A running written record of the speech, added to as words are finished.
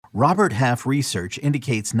Robert Half research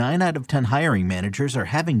indicates 9 out of 10 hiring managers are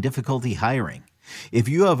having difficulty hiring. If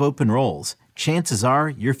you have open roles, chances are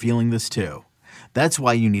you're feeling this too. That's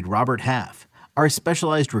why you need Robert Half. Our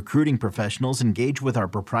specialized recruiting professionals engage with our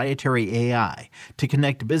proprietary AI to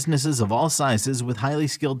connect businesses of all sizes with highly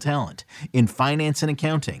skilled talent in finance and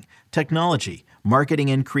accounting, technology, marketing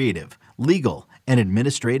and creative, legal, and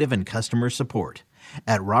administrative and customer support.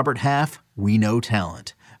 At Robert Half, we know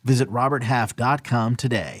talent. Visit roberthalf.com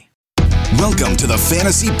today. Welcome to the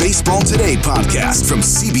Fantasy Baseball Today podcast from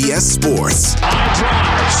CBS Sports. High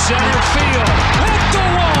drive, center field, hit the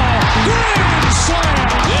wall, grand slam.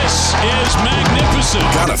 This is magnificent.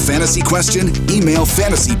 Got a fantasy question? Email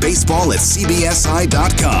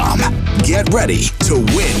fantasybaseball@cbsi.com. Get ready to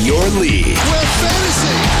win your league. Where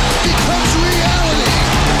fantasy becomes reality.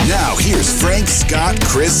 Now here's Frank, Scott,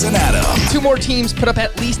 Chris, and Adam. 2 more teams put up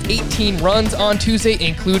at least 18 runs on Tuesday,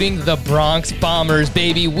 including the Bronx Bombers,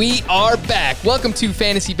 baby. We are back. Welcome to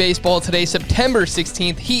Fantasy Baseball Today, September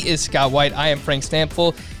 16th. He is Scott White. I am Frank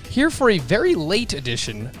Stampfl, here for a very late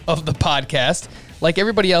edition of the podcast. Like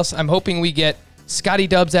everybody else, I'm hoping we get Scotty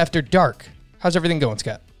Dubs after dark. How's everything going,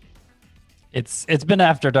 Scott? It's been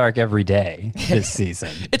after dark every day this season.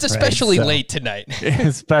 It's especially late tonight.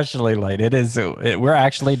 Especially late. It is. We're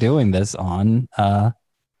actually doing this on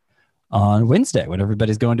Wednesday when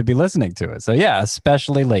everybody's going to be listening to it. So yeah,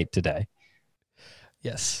 especially late today.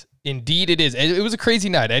 Yes, indeed it is. It was a crazy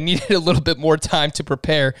night. I needed a little bit more time to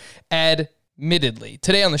prepare, admittedly.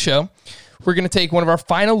 Today on the show, we're going to take one of our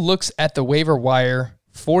final looks at the waiver wire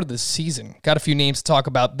for the season. Got a few names to talk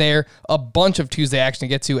about there. A bunch of Tuesday action to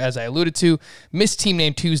get to, as I alluded to. Missed Team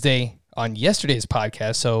Name Tuesday on yesterday's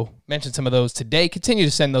podcast, so mentioned some of those today. Continue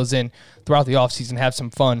to send those in throughout the offseason. Have some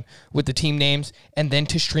fun with the team names, and then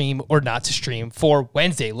to stream or not to stream for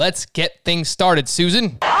Wednesday. Let's get things started,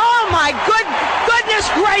 Susan. Oh, my goodness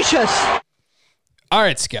gracious. All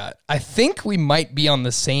right, Scott. I think we might be on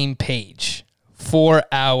the same page for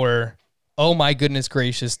our, oh my goodness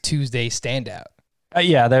gracious, Tuesday standout.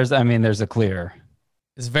 Yeah, there's a clear.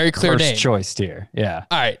 It's a very clear first name. choice here. Yeah.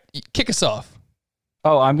 All right, kick us off.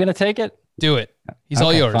 Oh, I'm gonna take it. Do it. He's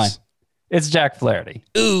all yours. Fine. It's Jack Flaherty.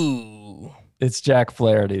 Ooh. It's Jack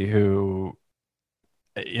Flaherty who,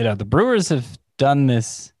 the Brewers have done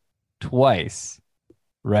this twice,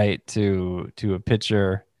 right? To a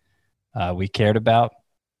pitcher we cared about.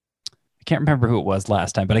 I can't remember who it was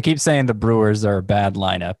last time, but I keep saying the Brewers are a bad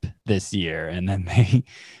lineup this year, and then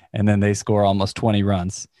they score almost 20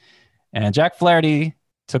 runs. And Jack Flaherty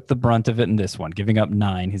took the brunt of it in this one, giving up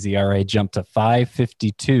 9. His ERA jumped to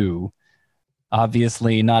 5.52.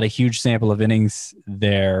 Obviously, not a huge sample of innings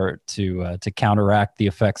there to counteract the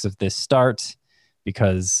effects of this start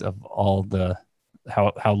because of all the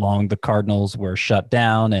how long the Cardinals were shut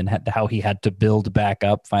down and how he had to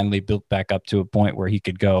finally built back up to a point where he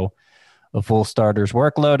could go a full starter's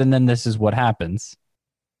workload. And then this is what happens.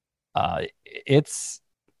 It's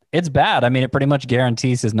bad. I mean, it pretty much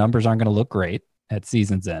guarantees his numbers aren't going to look great at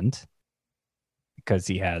season's end because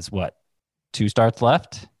he has 2 starts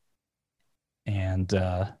left.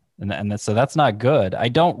 So that's not good. I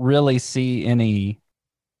don't really see any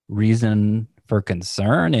reason for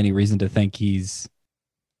concern, any reason to think he's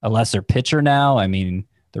a lesser pitcher now. I mean,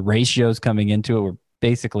 the ratios coming into it were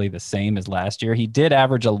basically the same as last year. He did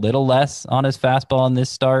average a little less on his fastball in this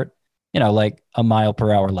start, like a mile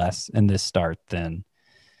per hour less in this start than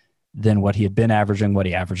what he had been averaging, what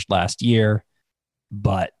he averaged last year.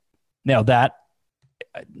 But that,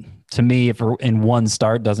 to me, if in one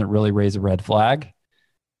start doesn't really raise a red flag.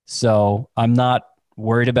 So I'm not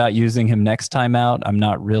worried about using him next time out. I'm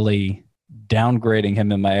not really downgrading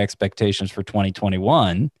him in my expectations for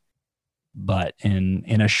 2021. But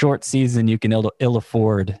in a short season, you can ill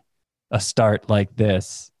afford a start like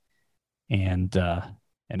this. And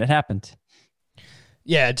it happened.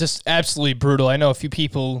 Yeah, just absolutely brutal. I know a few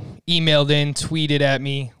people emailed in, tweeted at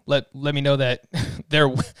me, let me know that their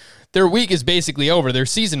week is basically over. Their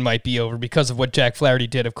season might be over because of what Jack Flaherty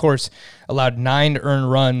did. Of course, allowed 9 earned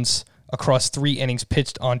runs across 3 innings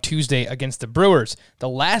pitched on Tuesday against the Brewers. The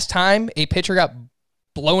last time a pitcher got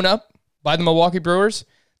blown up by the Milwaukee Brewers,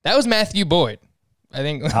 that was Matthew Boyd. I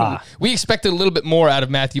think we expected a little bit more out of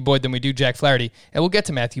Matthew Boyd than we do Jack Flaherty, and we'll get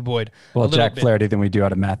to Matthew Boyd. Well, Jack Flaherty than we do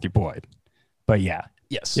out of Matthew Boyd. But yeah.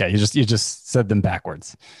 Yes. Yeah, you just said them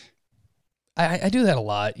backwards. I do that a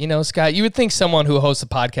lot. Scott, you would think someone who hosts a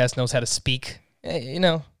podcast knows how to speak.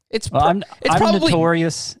 It's I'm probably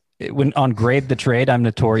notorious when on Grade the Trade. I'm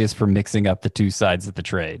notorious for mixing up the two sides of the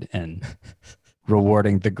trade and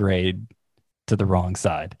rewarding the grade to the wrong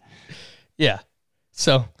side. Yeah.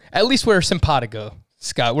 So at least we're simpatico,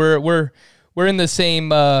 Scott. We're we're in the same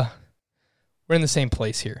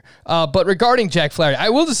place here. But regarding Jack Flaherty, I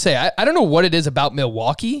will just say I don't know what it is about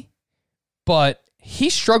Milwaukee, but he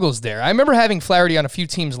struggles there. I remember having Flaherty on a few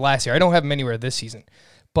teams last year. I don't have him anywhere this season,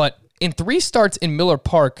 but in 3 starts in Miller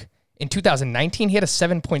Park in 2019, he had a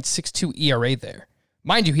 7.62 ERA there.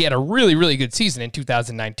 Mind you, he had a really, really good season in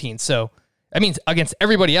 2019. So, I mean, against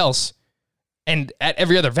everybody else and at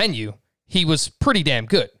every other venue, he was pretty damn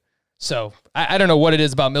good. So, I don't know what it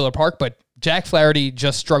is about Miller Park, but Jack Flaherty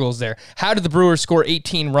just struggles there. How did the Brewers score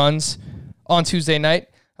 18 runs on Tuesday night?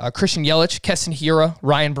 Christian Yelich, Keston Hiura,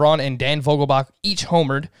 Ryan Braun, and Dan Vogelbach each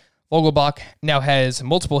homered. Vogelbach now has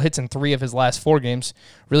multiple hits in 3 of his last 4 games.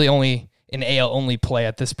 Really only an AL only play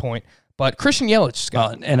at this point. But Christian Yelich,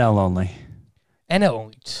 Scott. NL only. NL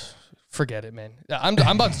only. Forget it, man. I'm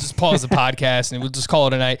about to just pause the podcast and we'll just call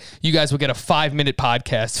it a night. You guys will get a 5-minute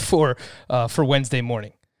podcast for Wednesday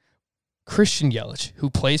morning. Christian Yelich, who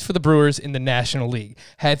plays for the Brewers in the National League,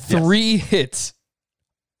 had 3 hits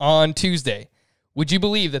on Tuesday. Would you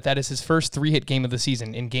believe that is his first 3-hit game of the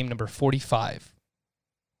season in game number 45?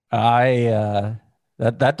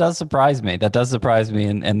 That does surprise me. That does surprise me.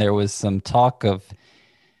 And there was some talk of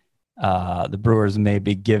the Brewers may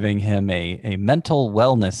be giving him a mental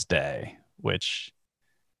wellness day, which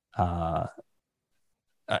I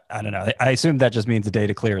don't know. I assume that just means a day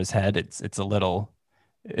to clear his head. It's a little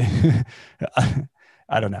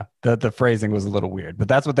I don't know. The phrasing was a little weird, but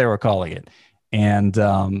that's what they were calling it. And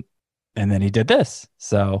then he did this.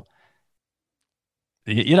 So,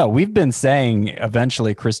 you know, we've been saying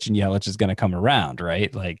eventually Christian Yelich is going to come around,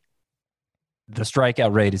 right? Like the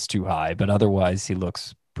strikeout rate is too high, but otherwise he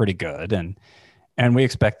looks pretty good. And we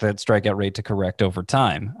expect that strikeout rate to correct over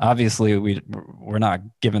time. Obviously we're not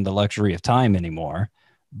given the luxury of time anymore,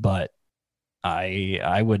 but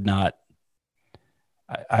I would not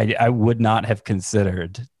have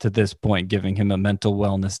considered to this point giving him a mental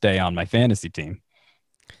wellness day on my fantasy team.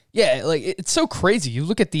 Yeah, like it's so crazy. You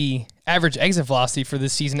look at the average exit velocity for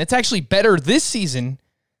this season. It's actually better this season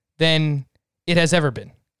than it has ever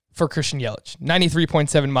been for Christian Yelich.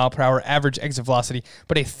 93.7 mile per hour average exit velocity,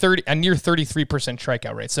 but a near 33%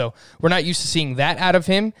 strikeout rate. So we're not used to seeing that out of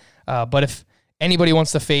him. But if anybody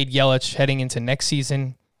wants to fade Yelich heading into next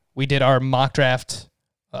season, we did our mock draft,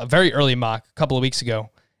 a very early mock a couple of weeks ago,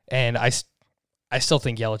 and I still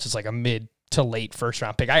think Yelich is like a mid to late first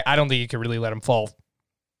round pick. I don't think you can really let him fall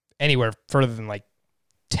anywhere further than like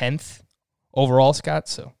 10th overall, Scott.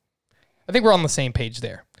 So I think we're on the same page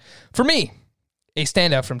there. For me, a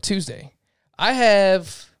standout from Tuesday, I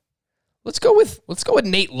have, let's go with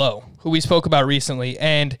Nate Lowe, who we spoke about recently,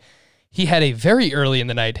 and he had a very early in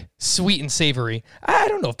the night sweet and savory. I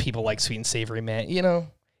don't know if people like sweet and savory, man. You know,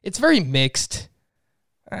 it's very mixed.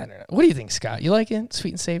 I don't know. What do you think, Scott? You like it?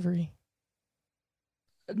 Sweet and savory?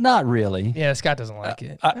 Not really. Yeah, Scott doesn't like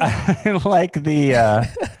it. I like the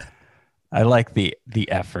I like the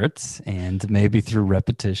efforts, and maybe through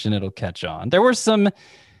repetition it'll catch on. There were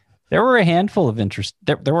a handful of interest.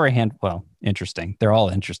 There were interesting. They're all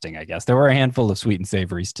interesting, I guess. There were a handful of sweet and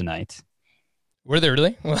savories tonight. Were there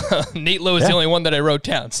really? Well, Nate Lowe is the only one that I wrote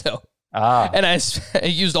down. So, and I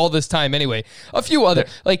used all this time anyway. A few other,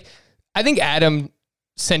 like I think Adam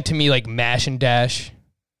sent to me like Mash and Dash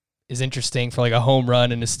is interesting for like a home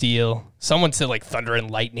run and a steal. Someone said like Thunder and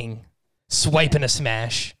Lightning, Swipe and a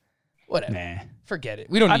Smash. Whatever. Nah. Forget it.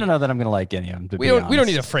 I don't know that I'm going to like any of them. We don't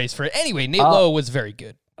need a phrase for it. Anyway, Nate Lowe was very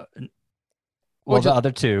good. Well, the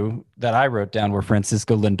other two that I wrote down were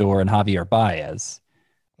Francisco Lindor and Javier Baez.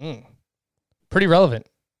 Pretty relevant.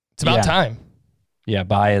 It's about time. Yeah,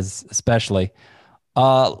 Baez especially.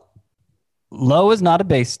 Lowe is not a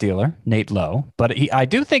base stealer, Nate Lowe, but I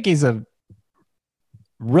do think he's a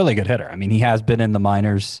really good hitter. I mean, he has been in the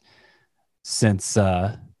minors since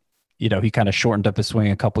he kind of shortened up his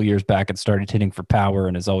swing a couple years back and started hitting for power,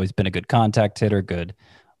 and has always been a good contact hitter, good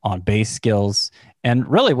on base skills. And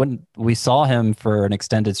really, when we saw him for an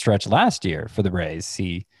extended stretch last year for the Rays,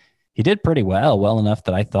 he did pretty well enough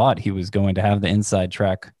that I thought he was going to have the inside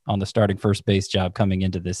track on the starting first base job coming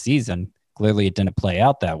into this season. Clearly, it didn't play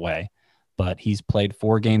out that way, but he's played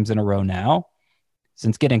 4 games in a row now.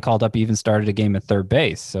 Since getting called up, he even started a game at third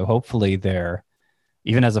base. So hopefully they're,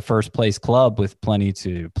 even as a first place club with plenty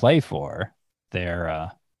to play for,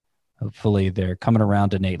 hopefully they're coming around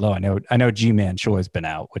to Nate Lowe. I know G-Man Choi's been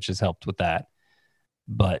out, which has helped with that.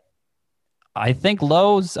 But I think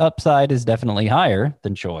Lowe's upside is definitely higher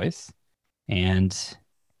than Choi's. And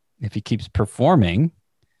if he keeps performing,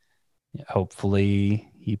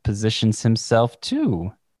 hopefully he positions himself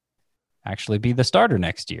to actually be the starter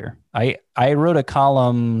next year. I wrote a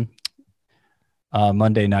column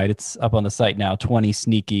Monday night. It's up on the site now. 20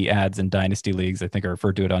 sneaky ads in Dynasty Leagues. I think I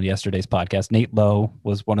referred to it on yesterday's podcast. Nate Lowe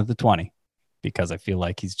was one of the 20 because I feel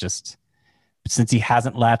like he's just, since he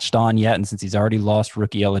hasn't latched on yet and since he's already lost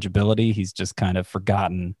rookie eligibility, he's just kind of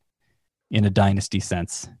forgotten in a Dynasty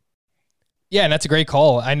sense. Yeah, and that's a great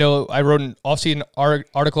call. I know I wrote an off-season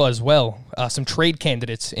article as well, some trade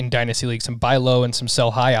candidates in Dynasty League, some buy low and some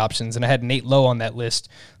sell high options, and I had Nate Lowe on that list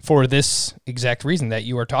for this exact reason that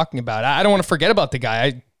you are talking about. I don't want to forget about the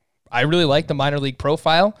guy. I really like the minor league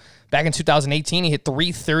profile. Back in 2018, he hit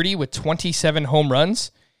 .330 with 27 home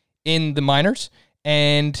runs in the minors,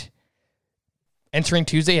 and entering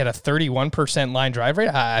Tuesday at a 31% line drive rate.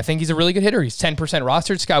 I think he's a really good hitter. He's 10%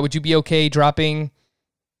 rostered. Scott, would you be okay dropping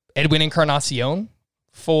Edwin Encarnacion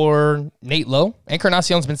for Nate Lowe?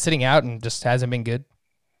 Encarnacion's been sitting out and just hasn't been good.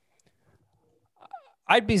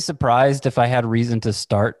 I'd be surprised if I had reason to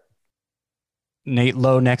start Nate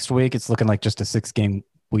Lowe next week. It's looking like just a 6-game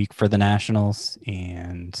week for the Nationals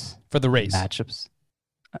and for the Rays matchups.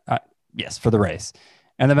 Yes, for the Rays,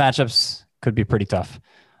 and the matchups could be pretty tough.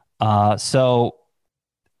 So,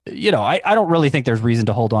 I don't really think there's reason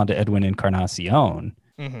to hold on to Edwin Encarnacion.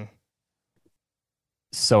 Mm-hmm.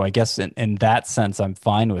 So I guess in that sense, I'm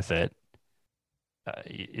fine with it.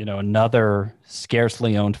 Another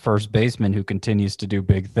scarcely owned first baseman who continues to do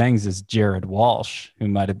big things is Jared Walsh, who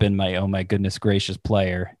might have been my, oh my goodness gracious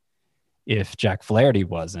player if Jack Flaherty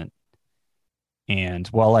wasn't. And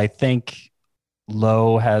while I think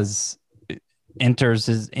Lowe enters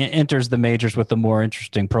the majors with a more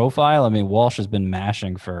interesting profile, I mean, Walsh has been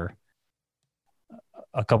mashing for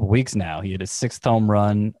a couple weeks now. He had his 6th home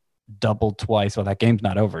run, doubled twice. Well, that game's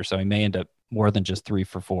not over, so he may end up more than just 3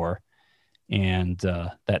 for 4. And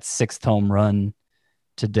that 6th home run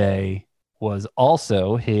today was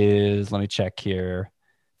also his, let me check here,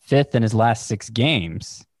 5th in his last 6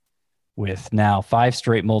 games, with now 5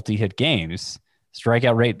 straight multi-hit games.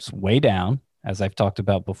 Strikeout rate's way down, as I've talked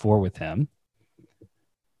about before with him.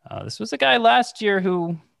 This was a guy last year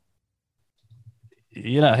who,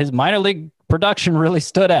 his minor league production really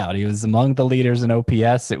stood out. He was among the leaders in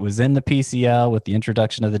OPS. It was in the PCL with the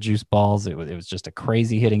introduction of the juice balls. It was just a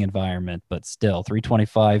crazy hitting environment, but still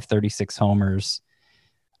 325, 36 homers,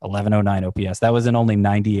 1109 OPS. That was in only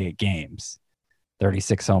 98 games,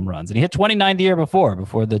 36 home runs. And he hit 29 the year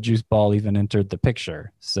before the juice ball even entered the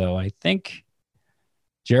picture. So I think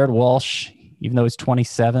Jared Walsh, even though he's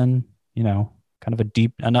 27, kind of a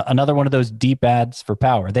deep, another one of those deep ads for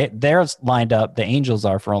power. They're lined up. The Angels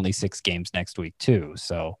are for only 6 games next week too.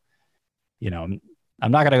 So, I'm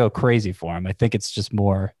not going to go crazy for him. I think it's just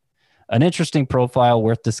more an interesting profile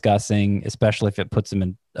worth discussing, especially if it puts him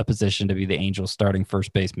in a position to be the Angels starting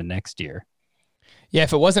first baseman next year. Yeah.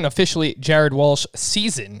 If it wasn't officially Jared Walsh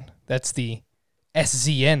season, that's the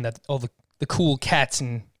SZN that all the cool cats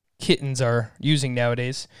and kittens are using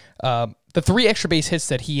nowadays. The 3 extra base hits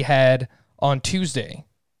that he had on Tuesday,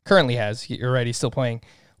 currently has, you're right, he's still playing,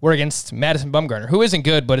 were against Madison Bumgarner, who isn't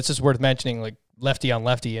good, but it's just worth mentioning, like lefty on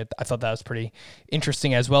lefty. I thought that was pretty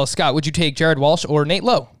interesting as well. Scott, would you take Jared Walsh or Nate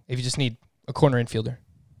Lowe if you just need a corner infielder?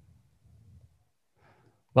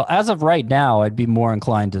 Well, as of right now, I'd be more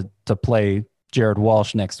inclined to play Jared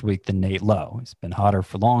Walsh next week than Nate Lowe. He's been hotter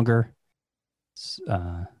for longer.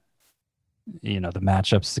 The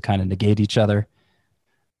matchups to kind of negate each other.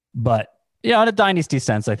 But in a dynasty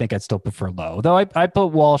sense, I think I'd still prefer Lowe. Though I put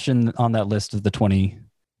Walsh on that list of the 20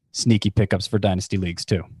 sneaky pickups for dynasty leagues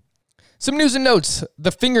too. Some news and notes.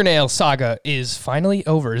 The fingernail saga is finally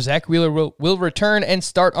over. Zach Wheeler will return and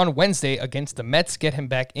start on Wednesday against the Mets. Get him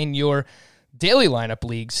back in your daily lineup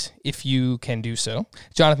leagues if you can do so.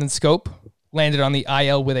 Jonathan Scope landed on the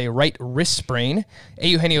IL with a right wrist sprain.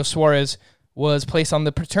 Eugenio Suarez was placed on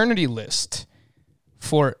the paternity list.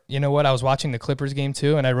 For, I was watching the Clippers game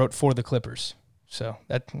too, and I wrote for the Clippers. So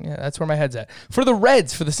that's where my head's at. For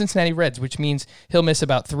the Cincinnati Reds, which means he'll miss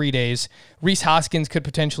about 3 days. Rhys Hoskins could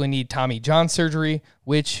potentially need Tommy John surgery,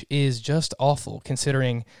 which is just awful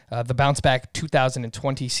considering the bounce-back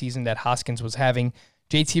 2020 season that Hoskins was having.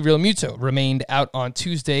 JT Realmuto remained out on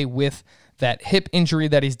Tuesday with that hip injury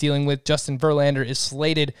that he's dealing with. Justin Verlander is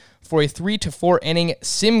slated for a 3 to 4 inning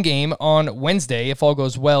sim game on Wednesday. If all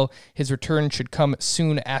goes well, his return should come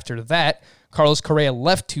soon after that. Carlos Correa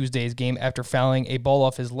left Tuesday's game after fouling a ball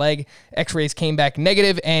off his leg. X-rays came back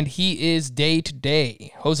negative, and he is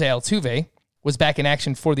day-to-day. Jose Altuve was back in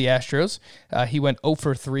action for the Astros. He went 0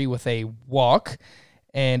 for 3 with a walk.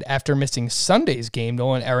 And after missing Sunday's game,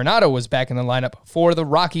 Nolan Arenado was back in the lineup for the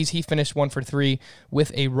Rockies. He finished 1 for 3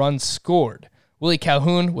 with a run scored. Willie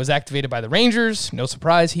Calhoun was activated by the Rangers. No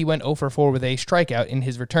surprise, he went 0 for 4 with a strikeout in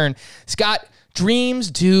his return. Scott,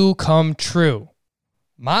 dreams do come true.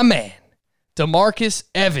 my man, DeMarcus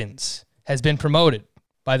Evans, has been promoted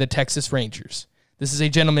by the Texas Rangers. This is a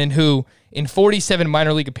gentleman who, in 47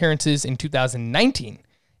 minor league appearances in 2019,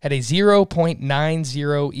 had a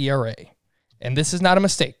 0.90 ERA. And this is not a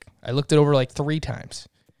mistake. I looked it over like 3 times.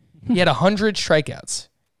 He had 100 strikeouts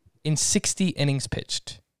in 60 innings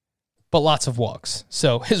pitched, but lots of walks.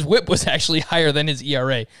 So his whip was actually higher than his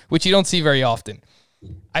ERA, which you don't see very often.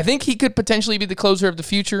 I think he could potentially be the closer of the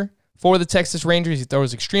future for the Texas Rangers. He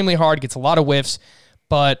throws extremely hard, gets a lot of whiffs,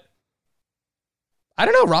 but I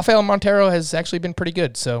don't know. Rafael Montero has actually been pretty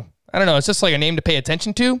good. So I don't know. It's just like a name to pay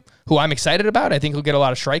attention to, who I'm excited about. I think he'll get a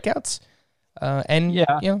lot of strikeouts.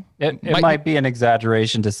 It might be an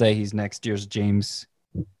exaggeration to say he's next year's James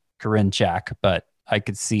Karinchak, but I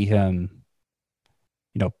could see him,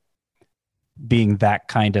 being that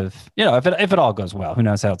kind of, if it all goes well, who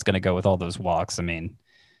knows how it's going to go with all those walks. I mean,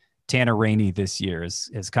 Tanner Rainey this year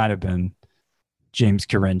has kind of been James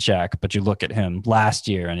Karinchak, but you look at him last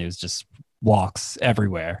year and it was just walks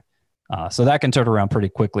everywhere. So that can turn around pretty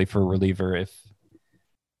quickly for a reliever if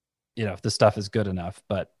the stuff is good enough.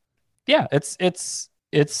 But yeah, it's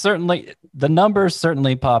certainly, the numbers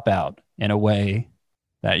certainly pop out in a way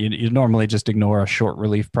that you normally just ignore a short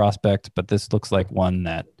relief prospect, but this looks like one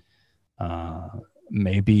that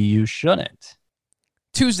maybe you shouldn't.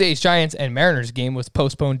 Tuesday's Giants and Mariners game was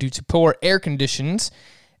postponed due to poor air conditions,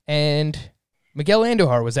 and Miguel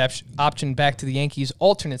Andujar was optioned back to the Yankees'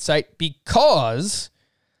 alternate site because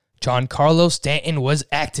Giancarlo Stanton was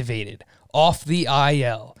activated off the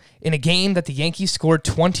IL. In a game that the Yankees scored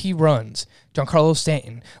 20 runs, Giancarlo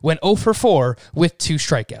Stanton went 0 for 4 with 2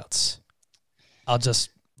 strikeouts. I'll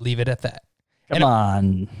just leave it at that. Come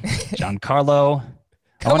on, Giancarlo.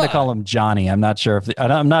 I want to call him Johnny. I'm not sure if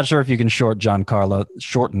you can shorten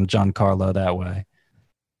Giancarlo that way.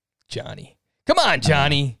 Johnny. Come on,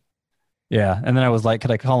 Johnny. Yeah, and then I was like,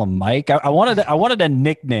 could I call him Mike? I wanted a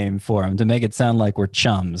nickname for him to make it sound like we're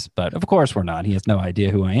chums, but of course we're not. He has no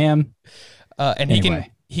idea who I am. And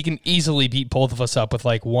anyway. He can easily beat both of us up with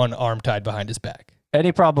like one arm tied behind his back. And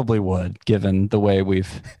he probably would, given the way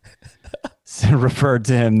we've referred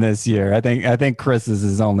to him this year. I think Chris is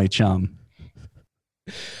his only chum.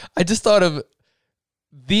 I just thought of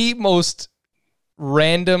the most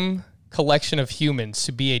random collection of humans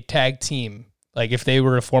to be a tag team. Like if they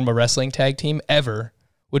were to form a wrestling tag team ever,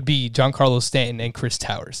 would be Giancarlo Stanton and Chris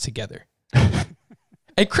Towers together.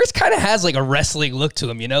 And Chris kind of has like a wrestling look to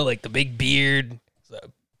him, like the big beard,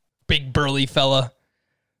 the big burly fella.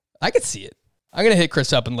 I could see it. I'm going to hit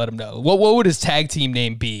Chris up and let him know. What would his tag team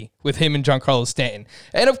name be with him and Giancarlo Stanton?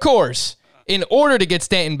 And of course, in order to get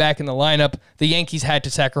Stanton back in the lineup, the Yankees had to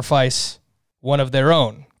sacrifice one of their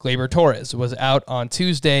own. Gleyber Torres was out on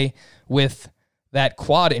Tuesday with that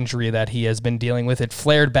quad injury that he has been dealing with. It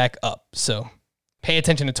flared back up. So pay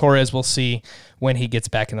attention to Torres. We'll see when he gets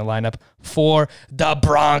back in the lineup for the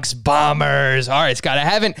Bronx Bombers. All right, Scott, I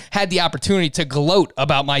haven't had the opportunity to gloat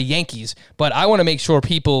about my Yankees, but I want to make sure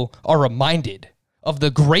people are reminded of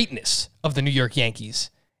the greatness of the New York Yankees.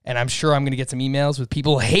 And I'm sure I'm going to get some emails with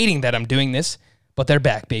people hating that I'm doing this, but they're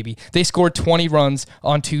back, baby. They scored 20 runs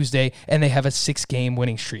on Tuesday, and they have a 6-game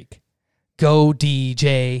winning streak. Go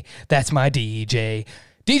DJ. That's my DJ.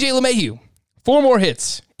 DJ LeMahieu, 4 more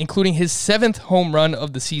hits, including his 7th home run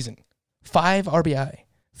of the season. 5 RBI,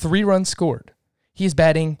 3 runs scored. He is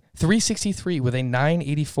batting .363 with a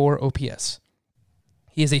 .984 OPS.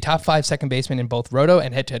 He is a top 5 second baseman in both roto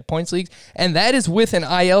and head-to-head points leagues, and that is with an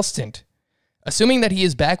IL stint. Assuming that he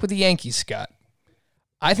is back with the Yankees, Scott,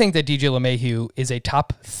 I think that DJ LeMahieu is a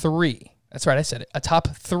top 3. That's right, I said it. A top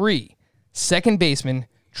 3 second baseman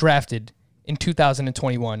drafted in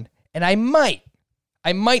 2021, and I might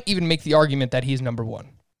even make the argument that he's number 1.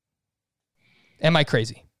 Am I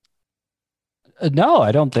crazy? No,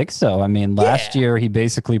 I don't think so. I mean, last year he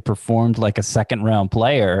basically performed like a second-round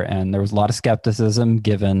player, and there was a lot of skepticism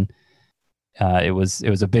given it was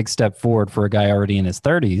a big step forward for a guy already in his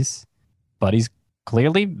 30s, but he's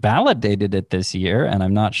clearly validated it this year, and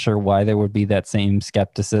I'm not sure why there would be that same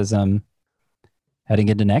skepticism heading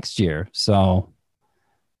into next year. So,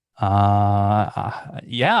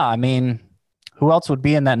 I mean, who else would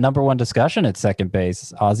be in that number 1 discussion at second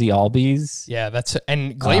base? Ozzie Albies? Yeah,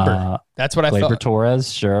 and Gleyber. That's what I thought. Gleyber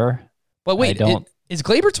Torres, sure. But wait, is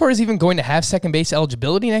Gleyber Torres even going to have second base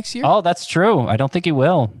eligibility next year? Oh, that's true. I don't think he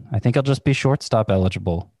will. I think he'll just be shortstop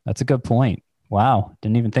eligible. That's a good point. Wow,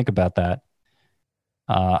 didn't even think about that.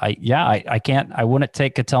 I wouldn't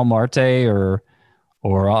take Ketel Marte or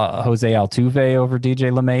Jose Altuve over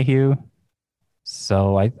DJ LeMahieu.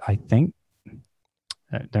 So I think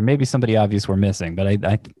there may be somebody obvious we're missing, but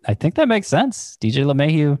I think that makes sense. DJ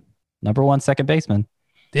LeMahieu, number 1 second baseman.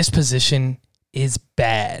 This position is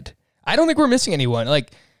bad. I don't think we're missing anyone.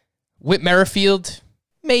 Like Whit Merrifield,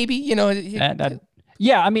 maybe, you know.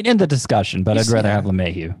 Yeah, I mean, in the discussion, but I'd rather have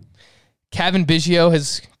LeMahieu. Kevin Biggio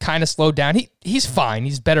has kind of slowed down. He's fine.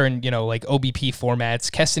 He's better in, you know, like OBP formats.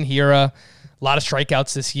 Keston Hiura, a lot of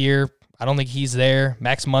strikeouts this year. I don't think he's there.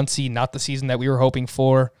 Max Muncy, not the season that we were hoping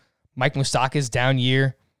for. Mike Moustakas, down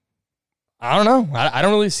year. I don't know. I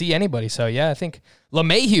don't really see anybody. So, yeah, I think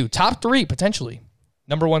LeMahieu, top 3, potentially.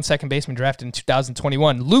 Number 1 second baseman drafted in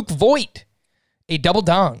 2021. Luke Voit, a double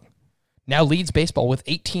dong, now leads baseball with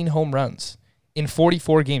 18 home runs in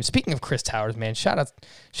 44 games. Speaking of Chris Towers, man, shout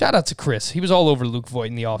out to Chris. He was all over Luke Voit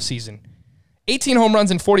in the offseason. 18 home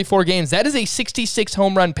runs in 44 games. That is a 66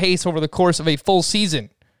 home run pace over the course of a full season.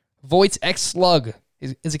 Voigt's xSlug,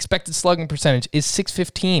 his expected slugging percentage, is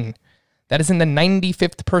 .615. That is in the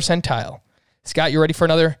 95th percentile. Scott, you ready for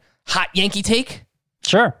another hot Yankee take?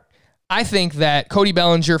 Sure. I think that Cody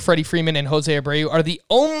Bellinger, Freddie Freeman, and Jose Abreu are the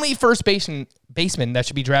only first baseman that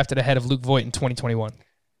should be drafted ahead of Luke Voit in 2021.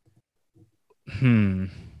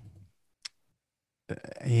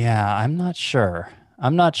 Yeah, I'm not sure.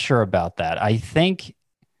 I'm not sure about that. I think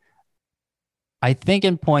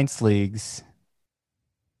in points leagues,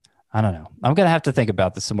 I don't know. I'm going to have to think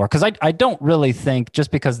about this some more because I don't really think,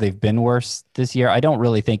 just because they've been worse this year, I don't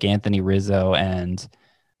really think Anthony Rizzo and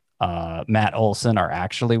Matt Olson are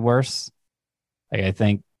actually worse. Like, I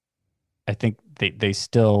think they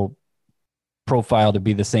still profile to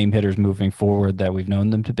be the same hitters moving forward that we've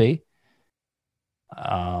known them to be.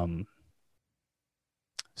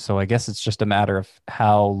 So I guess it's just a matter of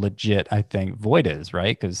how legit I think Voit is,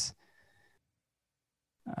 right? Because,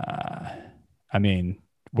 I mean,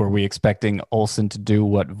 were we expecting Olson to do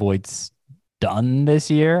what Voigt's done this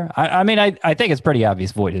year? I mean, I think it's pretty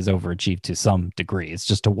obvious Voit has overachieved to some degree. It's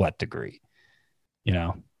just to what degree, you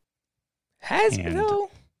know? Has he, though?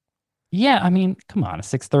 Yeah, I mean, come on, a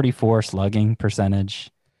 634 slugging percentage.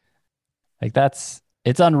 Like,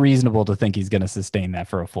 it's unreasonable to think he's going to sustain that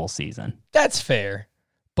for a full season. That's fair.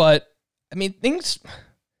 But, I mean, things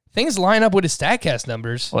line up with his StatCast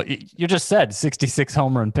numbers. Well, you just said 66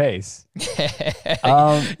 home run pace.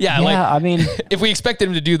 I mean, if we expected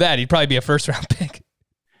him to do that, he'd probably be a first-round pick.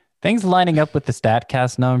 Things lining up with the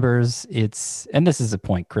StatCast numbers, and this is a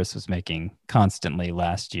point Chris was making constantly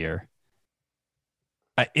last year.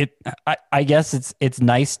 I guess it's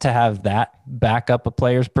nice to have that back up a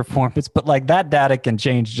player's performance, but like that data can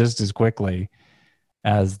change just as quickly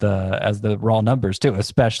as the raw numbers too,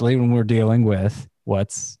 especially when we're dealing with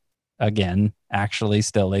what's, again, actually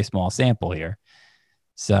still a small sample here.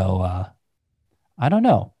 So I don't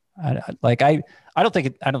know. I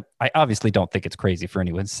obviously don't think it's crazy for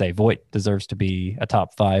anyone to say Voit deserves to be a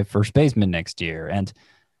top 5 first baseman next year. And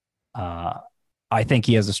I think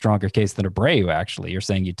he has a stronger case than Abreu, actually. You're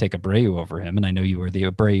saying you'd take Abreu over him, and I know you were the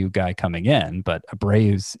Abreu guy coming in, but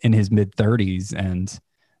Abreu's in his mid-30s, and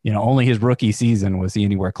you know, only his rookie season was he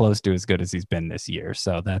anywhere close to as good as he's been this year.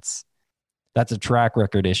 So that's a track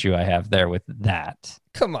record issue I have there with that.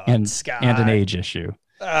 Come on, Scott. And an age issue.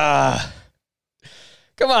 Come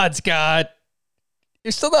on, Scott.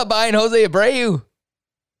 You're still not buying Jose Abreu.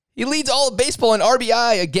 He leads all of baseball in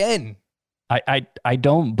RBI again. I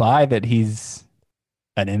don't buy that he's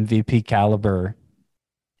an MVP caliber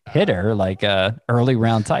hitter, like a early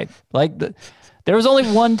round type. Like there was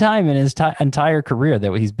only one time in his entire career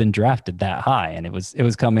that he's been drafted that high, and it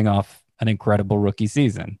was coming off an incredible rookie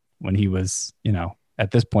season when he was, you know,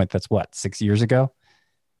 at this point, that's what, 6 years ago?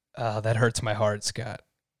 That hurts my heart, Scott.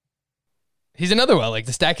 He's another one. Like,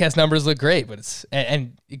 the StatCast numbers look great, but it's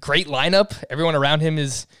and great lineup. Everyone around him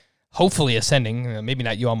is hopefully ascending. Maybe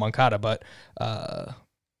not Yoel Moncada, but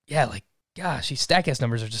yeah, like, gosh, these StatCast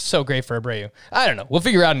numbers are just so great for Abreu. I don't know. We'll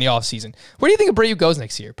figure out in the offseason. Where do you think Abreu goes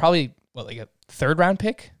next year? Probably, like a 3rd round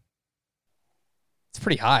pick? It's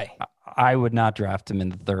pretty high. I would not draft him in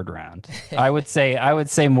the 3rd round. I would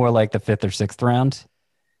say more like the 5th or 6th round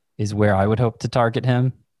is where I would hope to target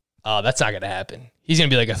him. Oh, that's not going to happen. He's going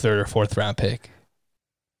to be like a 3rd or 4th round pick.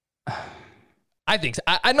 I think so.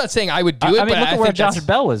 I'm not saying I would do it. I mean, but look I at where think Josh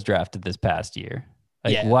Bell was drafted this past year.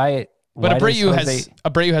 Like, yeah. Why? But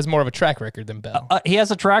Abreu has more of a track record than Bell. He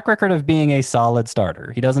has a track record of being a solid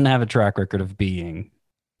starter. He doesn't have a track record of being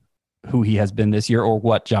who he has been this year or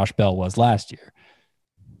what Josh Bell was last year.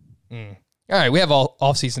 All right, we have all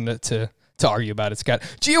offseason to argue about it, Scott.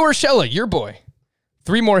 Gio Urshela, your boy.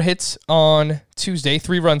 3 more hits on Tuesday,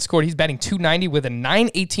 3 runs scored. He's batting .290 with a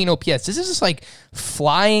 .918 OPS. This is just like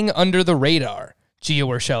flying under the radar, Gio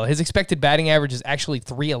Urshela. His expected batting average is actually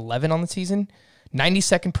 .311 on the season.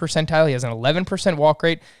 92nd percentile. He has an 11% walk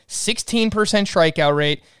rate, 16% strikeout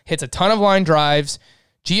rate, hits a ton of line drives,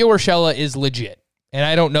 Gio Urshela is legit, and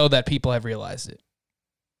I don't know that people have realized it.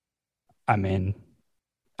 I mean,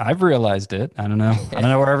 I've realized it. I don't know. I don't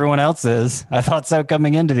know where everyone else is. I thought so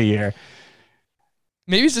coming into the year.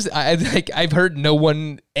 Maybe it's just I've heard no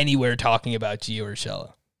one anywhere talking about Gio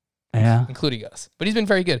Urshela. Yeah, including us. But he's been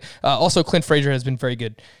very good. Also, Clint Frazier has been very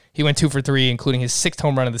good. He went 2 for 3, including his 6th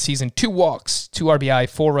home run of the season, 2 walks, 2 RBI,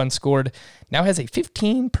 4 runs scored. Now has a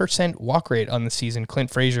 15% walk rate on the season. Clint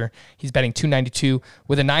Frazier, he's batting .292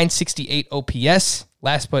 with a .968 OPS.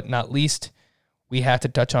 Last but not least, we have to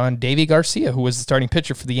touch on Deivi Garcia, who was the starting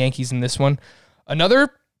pitcher for the Yankees in this one. Another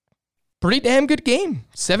pretty damn good game.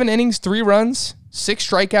 7 innings, 3 runs, 6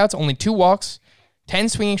 strikeouts, only 2 walks, 10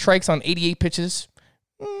 swinging strikes on 88 pitches.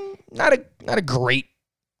 Not a great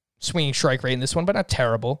swinging strike rate in this one, but not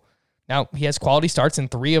terrible. Now, he has quality starts in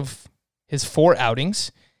 3 of his 4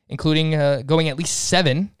 outings, including going at least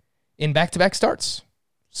 7 in back-to-back starts.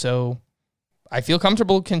 So I feel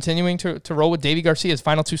comfortable continuing to roll with Deivi Garcia's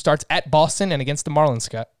final 2 starts at Boston and against the Marlins,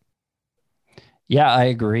 Scott. Yeah, I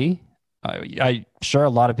agree. I sure a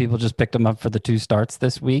lot of people just picked him up for the 2 starts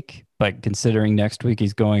this week, but considering next week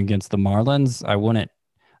he's going against the Marlins, I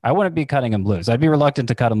wouldn't be cutting him loose. I'd be reluctant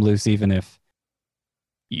to cut him loose even if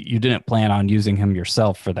you didn't plan on using him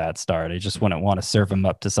yourself for that start. I just wouldn't want to serve him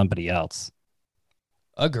up to somebody else.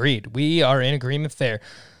 Agreed. We are in agreement there.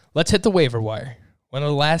 Let's hit the waiver wire. One of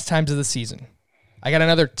the last times of the season. I got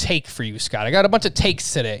another take for you, Scott. I got a bunch of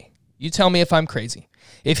takes today. You tell me if I'm crazy.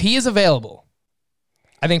 If he is available,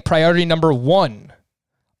 I think priority number 1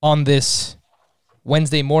 on this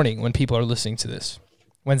Wednesday morning when people are listening to this,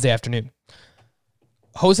 Wednesday afternoon,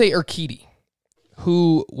 Jose Urquidy,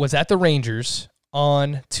 who was at the Rangers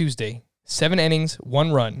on Tuesday, 7 innings,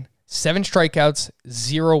 1 run, 7 strikeouts,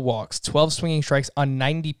 0 walks, 12 swinging strikes on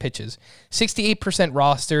 90 pitches, 68%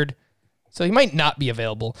 rostered. So he might not be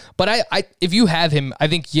available. But I if you have him, I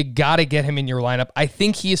think you got to get him in your lineup. I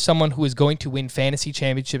think he is someone who is going to win fantasy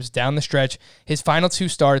championships down the stretch. His final 2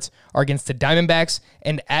 starts are against the Diamondbacks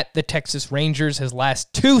and at the Texas Rangers. His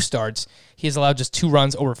last 2 starts, he has allowed just 2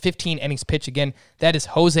 runs over 15 innings pitched. Again, that is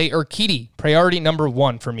Jose Urquidy, priority number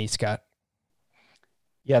 1 for me, Scott.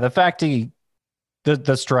 Yeah, the fact the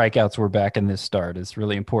strikeouts were back in this start is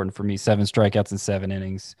really important for me. 7 strikeouts in 7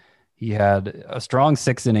 innings. He had a strong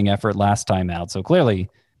 6-inning effort last time out, so clearly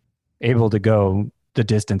able to go the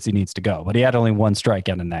distance he needs to go. But he had only 1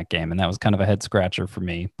 strikeout in that game, and that was kind of a head scratcher for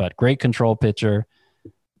me. But great control pitcher.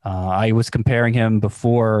 I was comparing him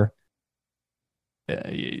before,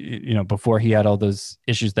 before he had all those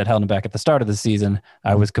issues that held him back at the start of the season.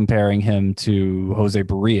 I was comparing him to Jose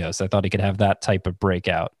Barrios. I thought he could have that type of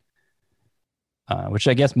breakout. Which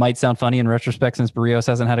I guess might sound funny in retrospect since Barrios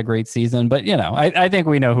hasn't had a great season. But, I think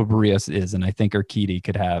we know who Barrios is, and I think Urquidy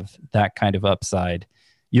could have that kind of upside.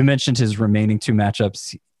 You mentioned his remaining 2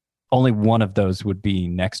 matchups. Only one of those would be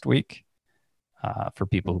next week for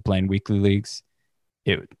people who play in weekly leagues.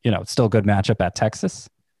 It's still a good matchup at Texas.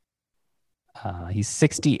 He's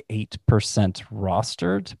 68%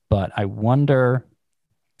 rostered, but I wonder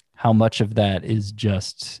how much of that is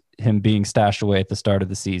just him being stashed away at the start of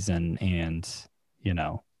the season and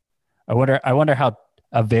I wonder how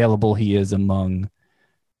available he is among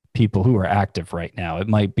people who are active right now. It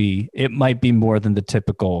might be more than the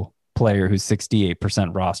typical player who's 68%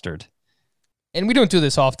 rostered. And we don't do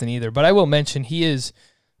this often either, but I will mention he is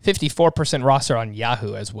 54% roster on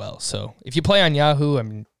Yahoo as well. So if you play on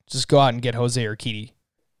Yahoo, just go out and get Jose Urquidy.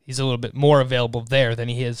 He's a little bit more available there than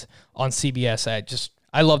he is on CBS.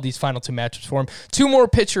 I love these final 2 matchups for him. 2 more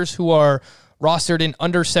pitchers who are rostered in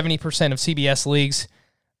under 70% of CBS leagues.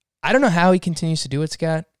 I don't know how he continues to do it,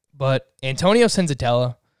 Scott, but Antonio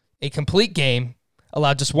Senzatella, a complete game,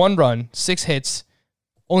 allowed just 1 run, 6 hits,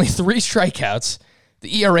 only 3 strikeouts.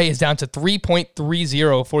 The ERA is down to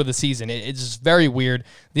 3.30 for the season. It's just very weird.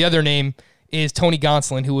 The other name is Tony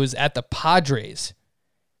Gonsolin, who was at the Padres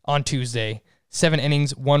on Tuesday. 7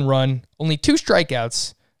 innings, 1 run, only 2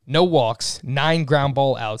 strikeouts, no walks, 9 ground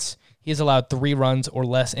ball outs. He has allowed 3 runs or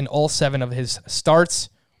less in all 7 of his starts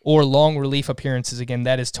or long relief appearances. Again,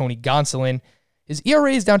 that is Tony Gonsolin. His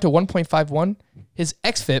ERA is down to 1.51. His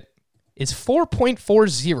xFIP is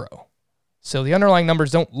 4.40. So the underlying numbers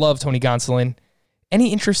don't love Tony Gonsolin.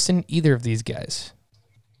 Any interest in either of these guys?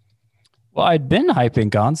 Well, I'd been hyping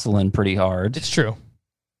Gonsolin pretty hard. It's true.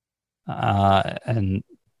 And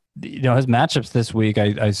his matchups this week, I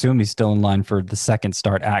assume he's still in line for the 2nd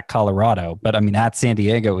start at Colorado. But at San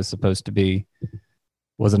Diego was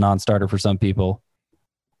a non-starter for some people.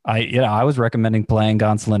 I was recommending playing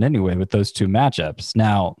Gonsolin anyway with those 2 matchups.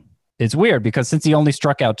 Now, it's weird because since he only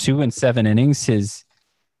struck out 2 in 7 innings, his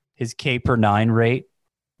K per 9 rate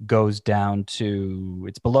goes down to,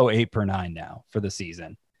 it's below 8 per 9 now for the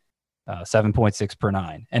season, 7.6 per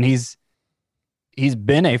 9. And he's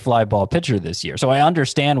been a fly ball pitcher this year. So I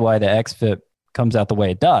understand why the xFIP comes out the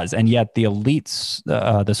way it does. And yet the elites,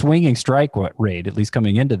 the swinging strike rate, at least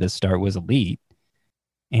coming into this start, was elite.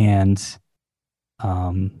 And,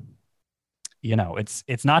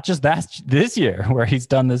 it's not just that this year where he's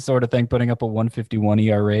done this sort of thing, putting up a 151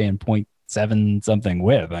 ERA and 0.7 something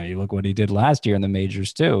whip. I mean, look what he did last year in the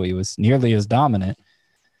majors too. He was nearly as dominant.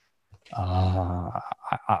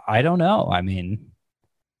 I don't know. I mean,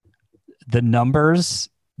 the numbers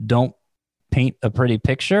don't paint a pretty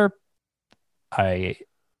picture. I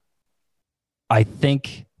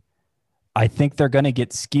think they're going to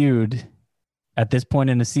get skewed at this point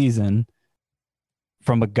in the season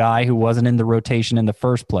from a guy who wasn't in the rotation in the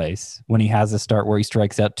first place when he has a start where he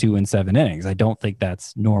strikes out 2 in 7 innings. I don't think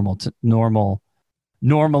that's normally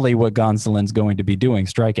what Gonsolin's going to be doing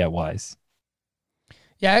strikeout wise.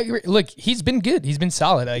 Yeah, look, he's been good. He's been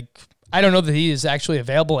solid. I don't know that he is actually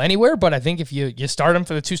available anywhere, but I think if you start him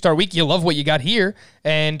for the 2-start week, you love what you got here.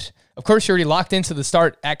 And of course, you're already locked into the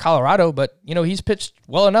start at Colorado, but he's pitched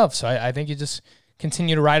well enough. So I think you just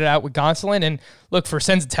continue to ride it out with Gonsolin. And look, for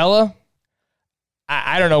Senzatella,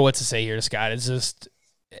 I don't know what to say here, Scott. It's just,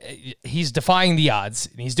 he's defying the odds.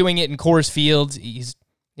 And he's doing it in Coors Field. He's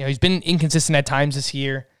been inconsistent at times this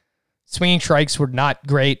year. Swinging strikes were not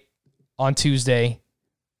great on Tuesday.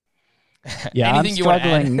 Yeah,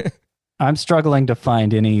 I'm struggling to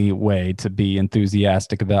find any way to be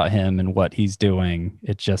enthusiastic about him and what he's doing.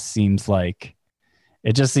 It just seems like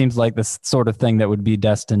the sort of thing that would be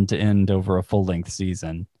destined to end over a full-length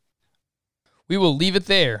season. We will leave it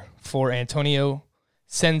there for Antonio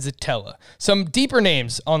Senzatella. Some deeper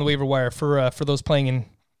names on the waiver wire for those playing in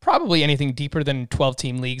probably anything deeper than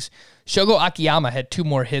 12-team leagues. Shogo Akiyama had 2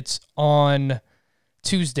 more hits on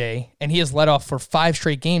Tuesday, and he has led off for 5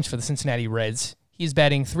 straight games for the Cincinnati Reds. He's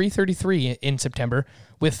batting .333 in September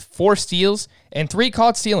with 4 steals and 3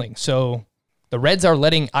 caught stealing. So the Reds are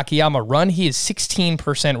letting Akiyama run. He is 16%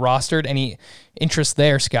 rostered. Any interest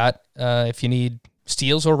there, Scott, if you need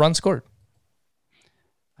steals or runs scored?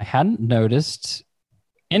 I hadn't noticed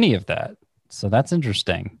any of that, so that's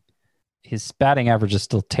interesting. His batting average is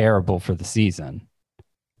still terrible for the season.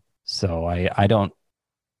 So I don't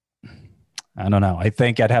know. I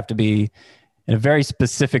think I'd have to be in a very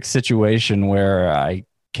specific situation where I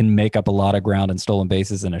can make up a lot of ground and stolen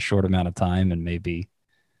bases in a short amount of time, and maybe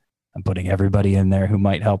I'm putting everybody in there who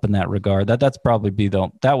might help in that regard. That would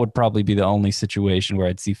probably be the only situation where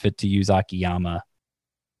I'd see fit to use Akiyama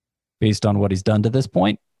based on what he's done to this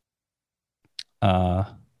point.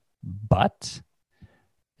 But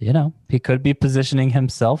he could be positioning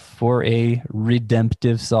himself for a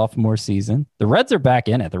redemptive sophomore season. The Reds are back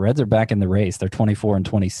in it. The Reds are back in the race. They're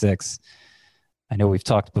 24-26. I know we've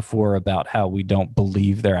talked before about how we don't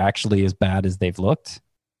believe they're actually as bad as they've looked.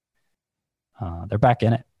 They're back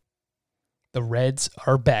in it. The Reds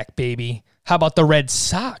are back, baby. How about the Red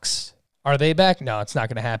Sox? Are they back? No, it's not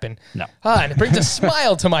going to happen. No. And it brings a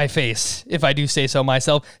smile to my face, if I do say so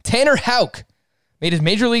myself. Tanner Houck made his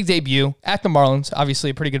major league debut at the Marlins. Obviously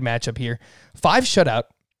a pretty good matchup here. 5 shutout,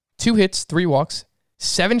 2 hits, 3 walks,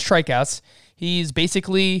 7 strikeouts. He's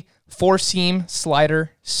basically 4-seam,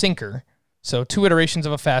 slider, sinker. So 2 iterations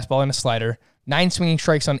of a fastball and a slider. 9 swinging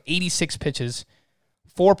strikes on 86 pitches.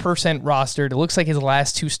 4% rostered. It looks like his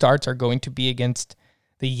last 2 starts are going to be against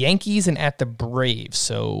the Yankees and at the Braves.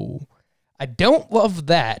 So I don't love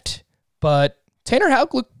that, but Tanner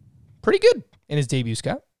Houck looked pretty good in his debut,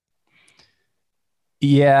 Scott.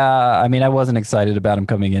 Yeah, I mean, I wasn't excited about him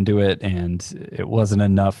coming into it, and it wasn't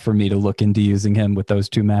enough for me to look into using him with those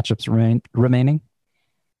 2 matchups remaining.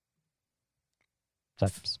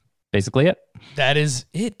 That's basically it. That is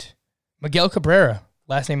it. Miguel Cabrera,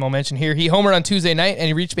 last name I'll mention here. He homered on Tuesday night, and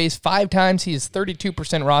he reached base 5 times. He is 32%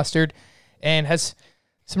 rostered and has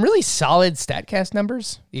some really solid StatCast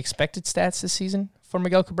numbers, the expected stats this season for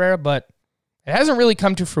Miguel Cabrera, but it hasn't really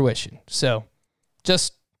come to fruition. So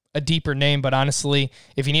just a deeper name, but honestly,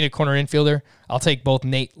 if you need a corner infielder, I'll take both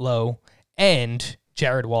Nate Lowe and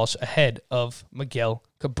Jared Walsh ahead of Miguel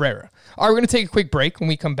Cabrera. All right, we're going to take a quick break. When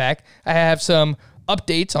we come back, I have some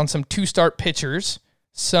updates on some 2-start pitchers,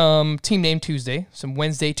 some Team Name Tuesday, some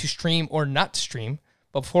Wednesday to stream or not to stream.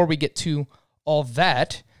 But before we get to all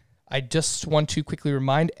that, I just want to quickly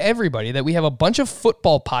remind everybody that we have a bunch of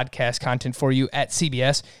football podcast content for you at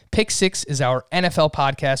CBS. Pick 6 is our NFL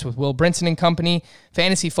podcast with Will Brinson and company.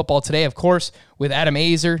 Fantasy Football Today, of course, with Adam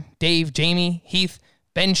Azer, Dave, Jamie, Heath,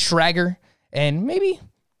 Ben Schrager, and maybe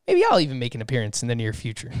I'll even make an appearance in the near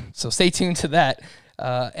future. So stay tuned to that.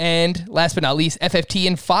 And last but not least, FFT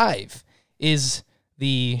in 5 is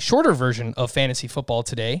the shorter version of Fantasy Football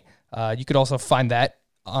Today. You could also find that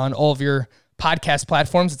on all of your podcast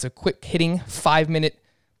platforms. It's a quick hitting 5-minute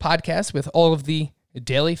podcast with all of the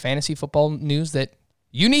daily fantasy football news that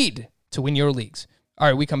you need to win your leagues. All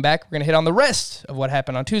right, we come back. We're going to hit on the rest of what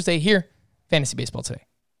happened on Tuesday here, Fantasy Baseball Today.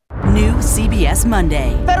 New CBS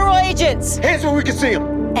Monday. Federal agents! Hands where we can see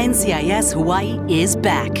them. NCIS Hawaii is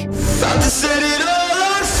back. About to set it on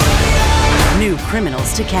New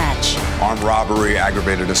criminals to catch. Armed robbery,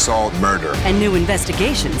 aggravated assault, murder. And new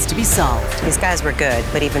investigations to be solved. These guys were good,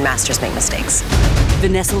 but even masters make mistakes.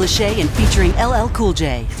 Vanessa Lachey and featuring LL Cool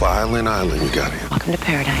J. Violent Island, you got it. Welcome to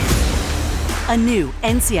paradise. A new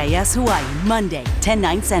NCIS Hawaii, Monday,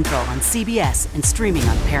 10/9 Central on CBS and streaming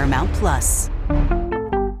on Paramount+.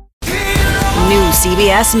 New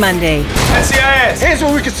CBS Monday. NCIS! Hands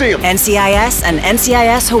where we can see them. NCIS and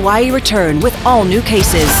NCIS Hawaii return with all new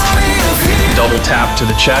cases. Double tap to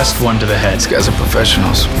the chest, one to the head. These guys are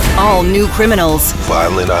professionals. All new criminals.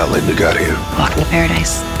 Violent Island, you got here. Welcome to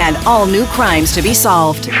paradise. And all new crimes to be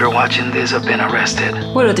solved. If you're watching this, I've been arrested.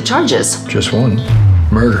 What are the charges? Just one.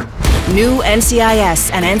 Murder. New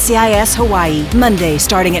NCIS and NCIS Hawaii, Monday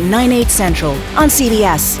starting at 9/8 Central on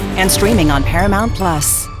CBS and streaming on Paramount+.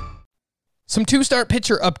 Some two-start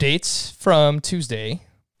pitcher updates from Tuesday.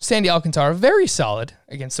 Sandy Alcantara, very solid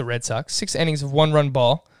against the Red Sox. 6 innings of 1-run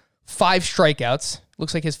ball, 5 strikeouts.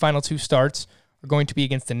 Looks like his final 2 starts are going to be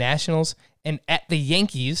against the Nationals and at the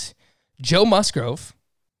Yankees. Joe Musgrove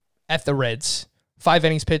at the Reds. 5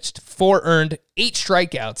 innings pitched, 4 earned, 8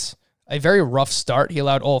 strikeouts. A very rough start. He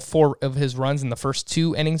allowed all 4 of his runs in the first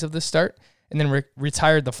 2 innings of this start and then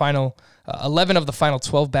retired the final 11 of the final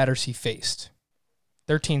 12 batters he faced.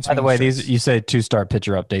 13. By the way, these you say 2-star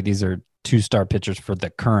pitcher update. These are 2-star pitchers for the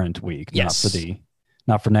current week, yes.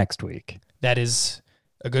 not for next week. That is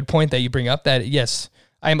a good point that you bring up. That yes,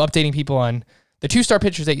 I am updating people on the 2-star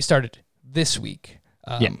pitchers that you started this week.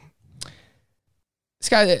 This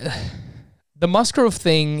guy, the Musgrove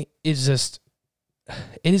thing is just,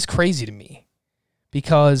 it is crazy to me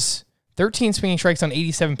because 13 swinging strikes on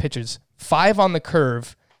 87 pitches, 5 on the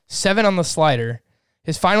curve, 7 on the slider.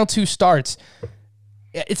 His final 2 starts.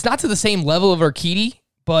 It's not to the same level of Urquidy,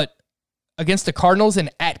 but against the Cardinals and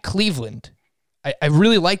at Cleveland, I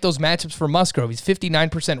really like those matchups for Musgrove. He's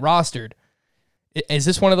 59% rostered. Is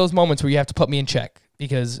this one of those moments where you have to put me in check?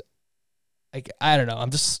 Because, like, I don't know.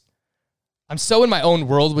 I'm so in my own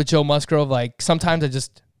world with Joe Musgrove. Like, sometimes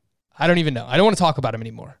I don't even know. I don't want to talk about him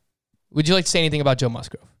anymore. Would you like to say anything about Joe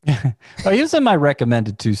Musgrove? Well, he was in my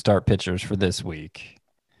recommended 2-start pitchers for this week.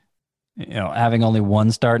 You know, having only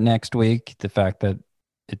 1 start next week, the fact that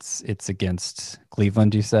it's against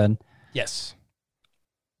Cleveland, you said? Yes.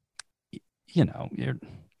 You know,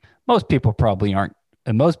 most people probably aren't,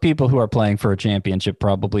 and most people who are playing for a championship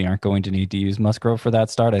probably aren't going to need to use Musgrove for that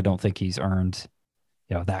start. I don't think he's earned,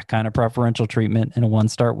 that kind of preferential treatment in a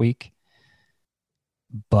 1-start week.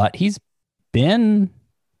 But I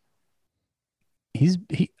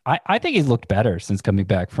think he's looked better since coming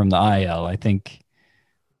back from the IL. I think,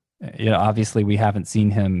 obviously we haven't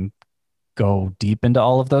seen him go deep into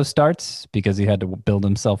all of those starts because he had to build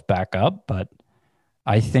himself back up. But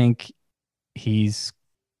I think he's,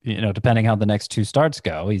 depending how the next 2 starts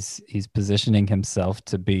go, he's positioning himself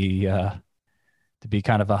to be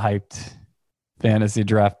kind of a hyped fantasy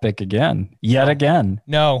draft pick again.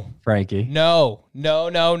 No. Frankie. No.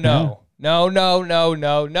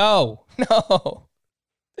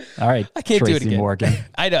 All right. I can't Tracy do it again. Morgan.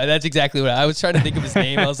 I know. That's exactly what I was trying to think of his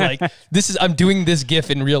name. I was like, I'm doing this GIF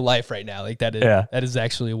in real life right now. Like that is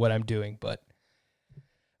actually what I'm doing. But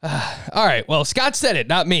all right. Well, Scott said it,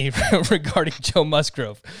 not me, regarding Joe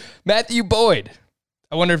Musgrove. Matthew Boyd.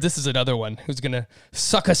 I wonder if this is another one who's going to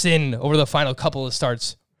suck us in over the final couple of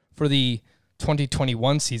starts for the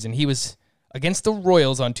 2021 season. He was against the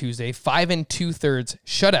Royals on Tuesday, 5 2/3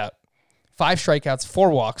 shutout, 5 strikeouts, 4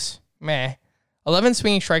 walks. 11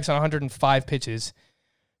 swinging strikes on 105 pitches,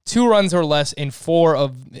 2 runs or less in 4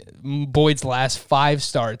 of Boyd's last 5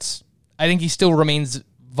 starts. I think he still remains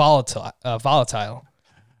volatile.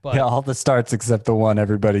 But all the starts except the one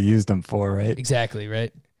everybody used him for, right? Exactly,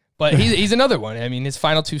 right. But he's another one. I mean, his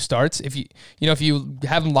final 2 starts, if you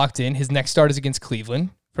have him locked in, his next start is against Cleveland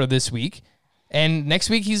for this week, and next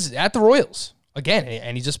week he's at the Royals again,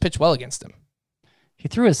 and he just pitched well against them. He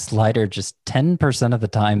threw his slider just 10% of the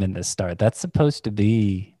time in this start. That's supposed to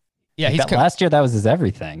be... Yeah, last year, that was his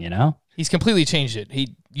everything, He's completely changed it.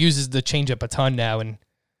 He uses the changeup a ton now and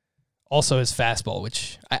also his fastball,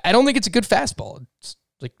 which I don't think it's a good fastball. It's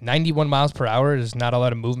like 91 miles per hour. There's not a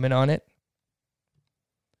lot of movement on it.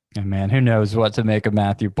 And man, who knows what to make of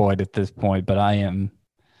Matthew Boyd at this point, but I am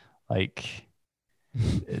like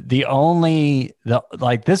this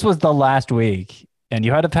was the last week, and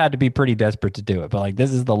you have had to be pretty desperate to do it, but like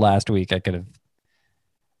this is the last week I could have.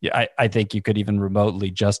 Yeah, I think you could even remotely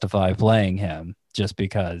justify playing him just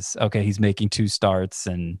because, okay, he's making 2 starts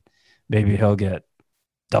and maybe he'll get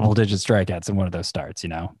double-digit strikeouts in one of those starts, You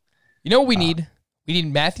know what we need? We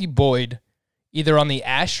need Matthew Boyd either on the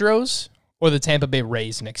Astros or the Tampa Bay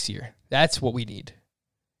Rays next year. That's what we need.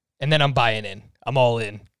 And then I'm buying in. I'm all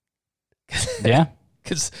in. Yeah.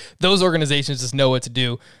 Because those organizations just know what to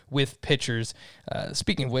do with pitchers.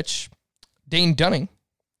 Speaking of which, Dane Dunning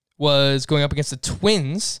was going up against the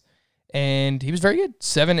Twins, and he was very good.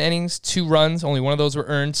 7 innings, 2 runs. Only one of those were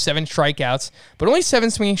earned. 7 strikeouts, but only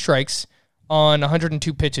 7 swinging strikes on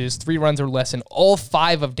 102 pitches, 3 runs or less in all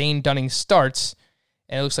 5 of Dane Dunning's starts.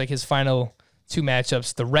 And it looks like his final 2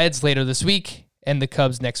 matchups, the Reds later this week and the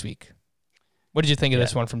Cubs next week. What did you think of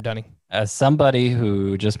this one from Dunning? As somebody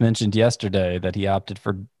who just mentioned yesterday that he opted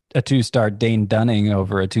for a 2-start Dane Dunning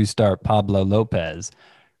over a 2-start Pablo Lopez,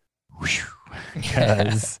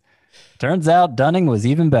 because turns out Dunning was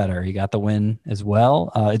even better. He got the win as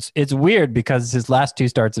well. It's weird because his last 2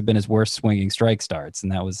 starts have been his worst swinging strike starts.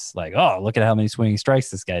 And that was like, oh, look at how many swinging strikes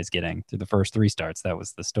this guy's getting through the first 3 starts. That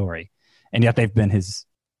was the story. And yet they've been his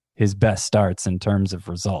best starts in terms of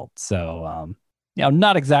results. So, I'm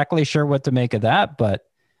not exactly sure what to make of that, but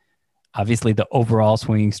obviously the overall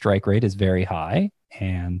swinging strike rate is very high,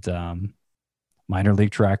 and minor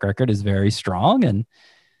league track record is very strong, and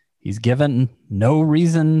he's given no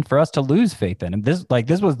reason for us to lose faith in him. This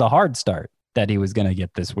was the hard start that he was going to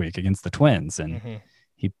get this week against the Twins, and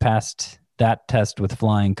he passed that test with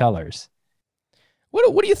flying colors.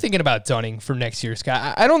 What are you thinking about Dunning for next year,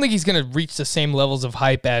 Scott? I don't think he's going to reach the same levels of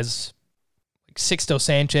hype as like Sixto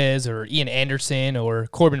Sanchez or Ian Anderson or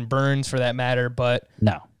Corbin Burns for that matter, but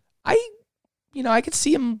no, I could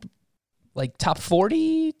see him like top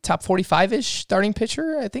 40, top 45-ish starting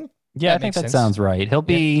pitcher, I think. Yeah, I think that sounds right. He'll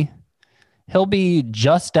be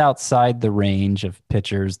just outside the range of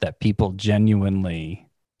pitchers that people genuinely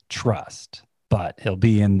trust, but he'll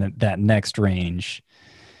be in that next range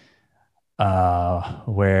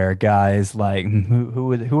where guys like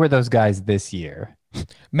who are those guys this year?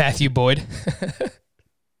 Matthew Boyd.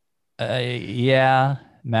 Yeah,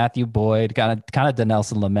 Matthew Boyd, kind of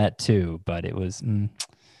Dinelson Lamet too, but it was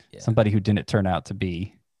somebody who didn't turn out to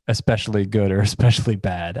be especially good or especially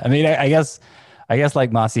bad. I mean, I guess like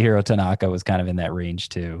Masahiro Tanaka was kind of in that range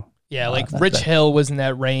too. Yeah, like Rich Hill was in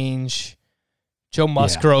that range. Joe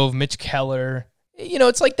Musgrove, Mitch Keller.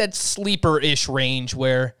 It's like that sleeper-ish range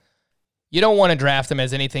where you don't want to draft them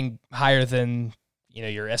as anything higher than,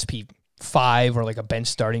 your SP5 or like a bench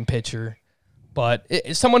starting pitcher. But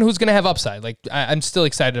it's someone who's going to have upside. Like, I'm still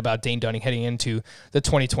excited about Dane Dunning heading into the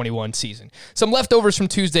 2021 season. Some leftovers from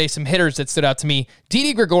Tuesday, some hitters that stood out to me.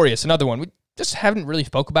 Didi Gregorius, another one. We just haven't really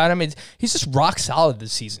spoke about him. He's just rock solid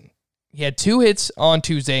this season. He had 2 hits on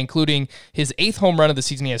Tuesday, including his 8th home run of the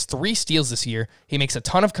season. He has 3 steals this year. He makes a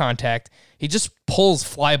ton of contact. He just pulls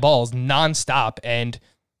fly balls nonstop. And,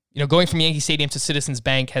 going from Yankee Stadium to Citizens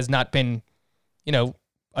Bank has not been,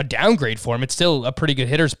 a downgrade for him. It's still a pretty good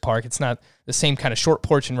hitter's park. It's not the same kind of short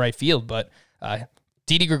porch in right field, but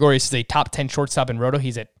Didi Gregorius is a top 10 shortstop in Roto.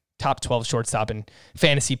 He's at top 12 shortstop in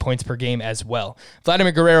fantasy points per game as well.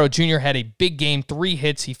 Vladimir Guerrero Jr. had a big game, 3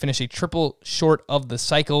 hits. He finished a triple short of the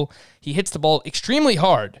cycle. He hits the ball extremely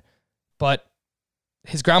hard, but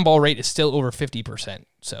his ground ball rate is still over 50%.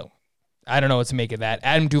 So I don't know what to make of that.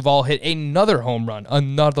 Adam Duvall hit another home run,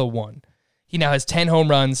 another one. He now has 10 home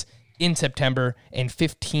runs in September and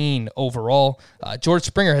 15 overall. George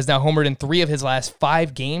Springer has now homered in 3 of his last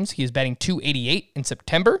 5 games. He is batting .288 in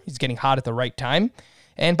September. He's getting hot at the right time.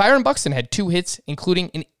 And Byron Buxton had 2 hits, including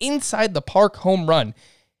an inside the park home run.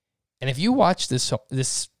 And if you watch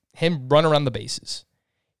him run around the bases,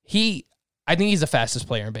 I think he's the fastest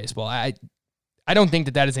player in baseball. I don't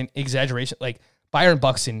think that is an exaggeration. Like, Byron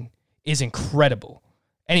Buxton is incredible.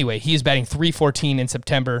 Anyway, he is batting .314 in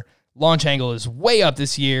September. Launch angle is way up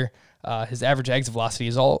this year. His average exit velocity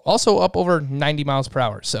is also up over 90 miles per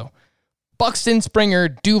hour. So, Buxton, Springer,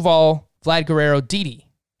 Duvall, Vlad Guerrero, Didi.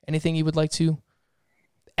 Anything you would like to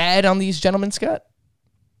add on these gentlemen, Scott?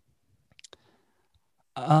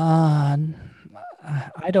 I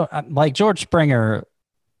don't like George Springer.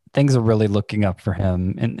 Things are really looking up for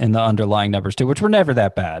him in the underlying numbers too, which were never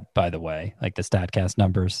that bad, by the way, like the StatCast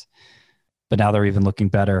numbers. But now they're even looking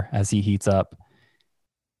better as he heats up.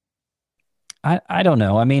 I don't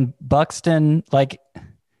know. I mean, Buxton, like,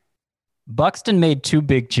 Buxton made two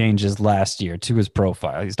big changes last year to his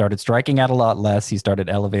profile. He started striking out a lot less. He started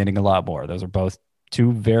elevating a lot more. Those are both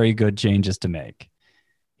two very good changes to make.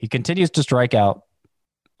 He continues to strike out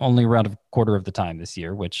only around a quarter of the time this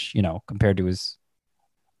year, which, compared to his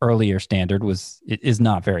earlier standard is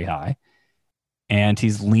not very high. And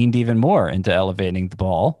he's leaned even more into elevating the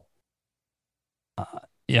ball.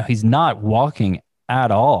 He's not walking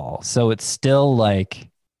at all. So it's still like,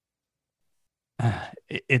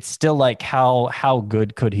 how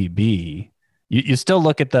good could he be? You still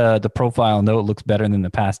look at the profile, and though it looks better than the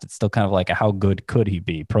past, it's still kind of like a how good could he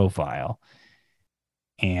be profile.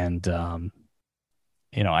 And,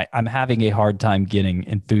 I'm having a hard time getting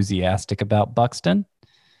enthusiastic about Buxton,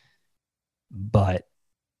 but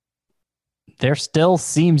there still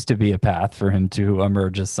seems to be a path for him to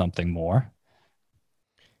emerge as something more.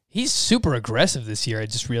 He's super aggressive this year, I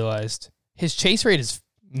just realized. His chase rate is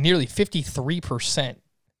nearly 53%,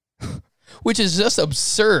 which is just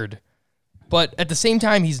absurd. But at the same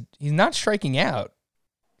time, he's not striking out.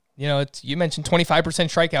 You mentioned 25%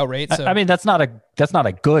 strikeout rate. So. I mean, that's not a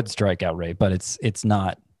good strikeout rate, but it's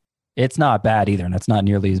not bad either, and that's not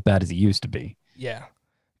nearly as bad as it used to be. Yeah,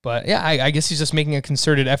 but yeah, I guess he's just making a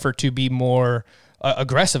concerted effort to be more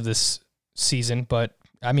aggressive this season. But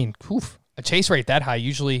I mean, a chase rate that high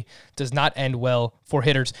usually does not end well for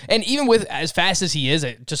hitters. And even with as fast as he is,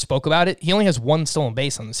 I just spoke about it, he only has one stolen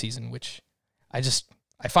base on the season, which I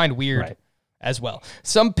find weird as well.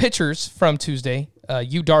 Some pitchers from Tuesday,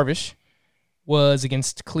 Yu Darvish was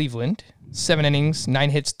against Cleveland. 7 innings, 9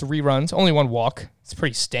 hits, 3 runs, only 1 walk. It's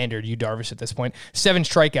pretty standard Yu Darvish at this point. 7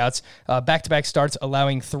 strikeouts, back-to-back starts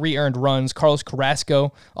allowing 3 earned runs. Carlos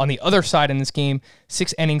Carrasco on the other side in this game,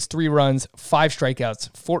 6 innings, 3 runs, 5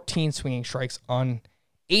 strikeouts, 14 swinging strikes on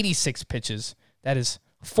 86 pitches. That is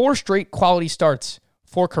 4 straight quality starts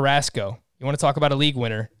for Carrasco. You want to talk about a league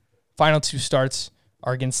winner? Final 2 starts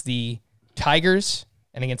are against the Tigers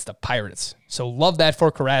and against the Pirates. So love that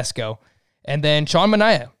for Carrasco. And then Sean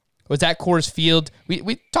Manaea was at Coors Field.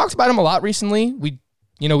 We talked about him a lot recently. We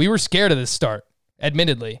were scared of this start,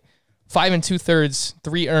 admittedly. 5 2/3,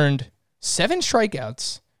 3 earned, 7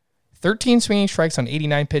 strikeouts, 13 swinging strikes on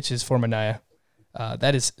 89 pitches for Manaea.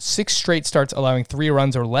 That is 6 straight starts allowing 3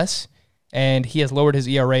 runs or less, and he has lowered his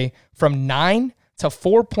ERA from 9 to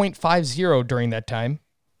 4.50 during that time.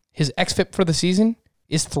 His xFIP for the season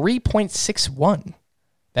is 3.61.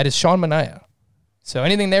 That is Sean Manaea. So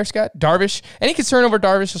anything there, Scott? Darvish? Any concern over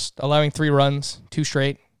Darvish just allowing 3 runs, 2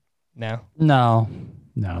 straight? No,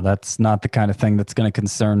 that's not the kind of thing that's going to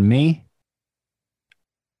concern me.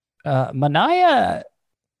 Manaea,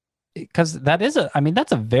 because that's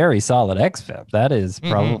a very solid xFIP. That is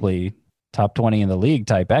probably top 20 in the league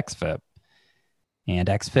type xFIP. And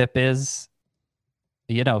xFIP is,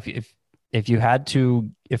 if you had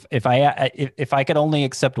to, if I could only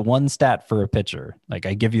accept one stat for a pitcher, like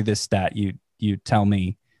I give you this stat, you tell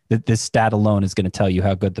me that this stat alone is going to tell you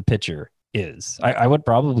how good the pitcher is. I would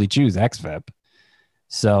probably choose xFIP.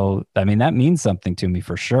 So, I mean, that means something to me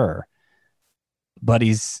for sure. But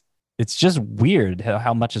it's just weird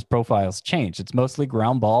how much his profile's changed. It's mostly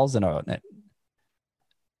ground balls and an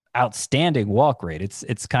outstanding walk rate.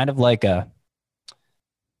 It's kind of like I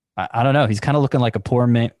don't know. He's kind of looking like a poor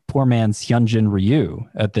man's Hyunjin Ryu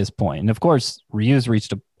at this point. And of course, Ryu's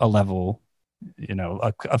reached a level,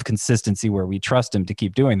 of consistency where we trust him to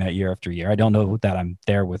keep doing that year after year. I don't know that I'm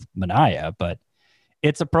there with Manaea, but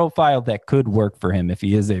it's a profile that could work for him if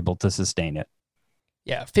he is able to sustain it.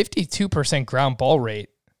 Yeah, 52% ground ball rate.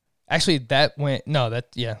 Actually,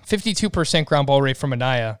 52% ground ball rate for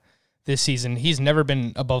Manaea this season. He's never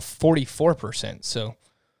been above 44%. So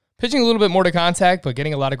pitching a little bit more to contact, but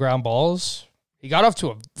getting a lot of ground balls. He got off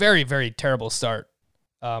to a very, very terrible start.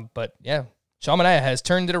 But yeah, Sean Manaea has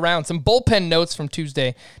turned it around. Some bullpen notes from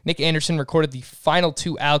Tuesday. Nick Anderson recorded the final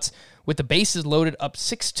 2 outs with the bases loaded up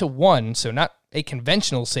 6-1. So not a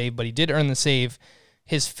conventional save, but he did earn the save,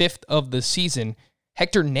 his 5th of the season.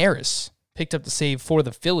 Hector Neris picked up the save for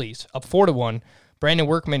the Phillies, up 4-1. Brandon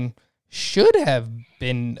Workman should have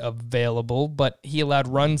been available, but he allowed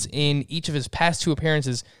runs in each of his past 2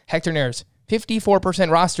 appearances. Hector Neris, 54%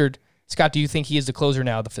 rostered. Scott, do you think he is the closer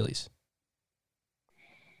now of the Phillies?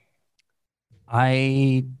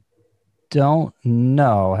 I don't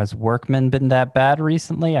know. Has Workman been that bad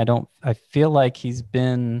recently? I feel like he's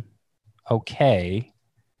been okay.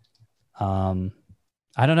 I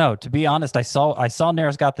don't know. To be honest, I saw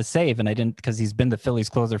Neris got the save, and I didn't, because he's been the Phillies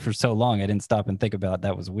closer for so long. I didn't stop and think about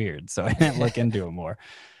that was weird, so I didn't look into him more.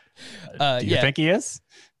 Do you think he is?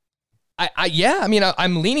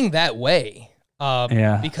 I'm leaning that way.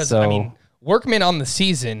 Because Workman on the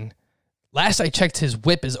season last I checked, his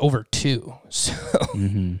whip is over 2. So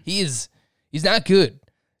he's not good.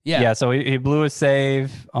 Yeah. So he blew a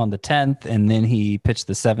save on the 10th, and then he pitched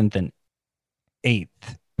the 7th and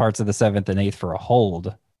 8th, parts of the 7th and 8th for a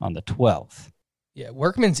hold on the 12th. Yeah,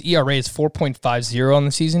 Workman's ERA is 4.50 on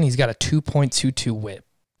the season. He's got a 2.22 whip.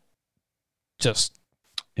 Just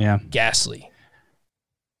ghastly.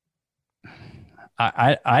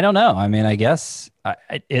 I don't know. I mean, I guess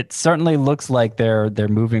it certainly looks like they're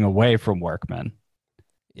moving away from Workman.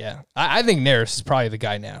 Yeah, I think Neris is probably the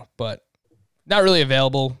guy now, but not really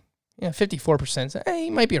available. 54%. He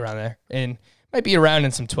might be around there, and might be around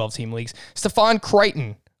in some 12-team leagues. Stephon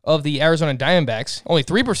Crichton of the Arizona Diamondbacks, only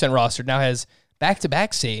 3% rostered, now has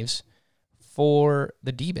back-to-back saves for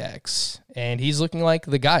the D-backs, and he's looking like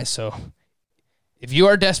the guy. So if you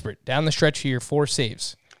are desperate down the stretch here for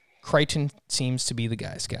saves, Crichton seems to be the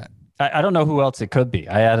guy, Scott. I don't know who else it could be.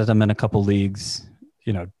 I added him in a couple leagues,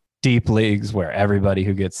 deep leagues where everybody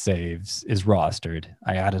who gets saves is rostered.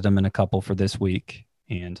 I added him in a couple for this week.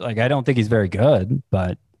 And I don't think he's very good,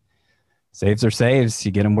 but saves are saves.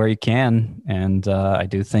 You get him where you can. And I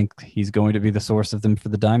do think he's going to be the source of them for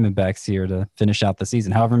the Diamondbacks here to finish out the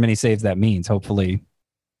season. However many saves that means. Hopefully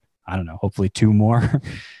 2 more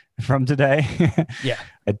from today. Yeah.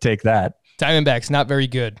 I'd take that. Diamondbacks, not very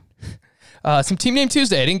good. Some Team Name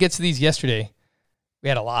Tuesday. I didn't get to these yesterday. We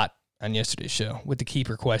had a lot on yesterday's show with the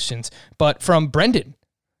keeper questions. But from Brendan,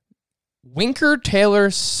 Winker Taylor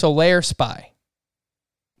Soler Spy.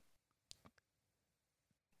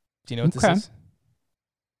 Do you know what this is?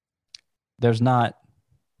 There's not.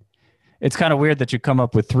 It's kind of weird that you come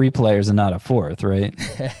up with 3 players and not a 4th, right?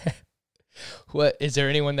 What is there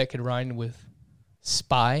anyone that could rhyme with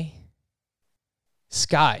spy?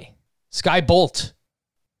 Sky Bolt.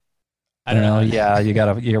 I don't know. Yeah,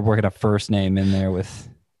 you're working a first name in there with.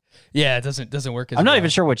 Yeah, it doesn't work. I'm not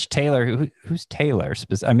even sure which Taylor. Who's Taylor?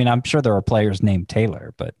 I mean, I'm sure there are players named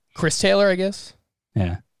Taylor, but Chris Taylor, I guess.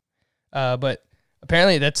 Yeah. But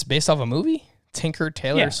apparently that's based off a movie. Tinker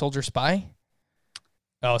Taylor Soldier Spy.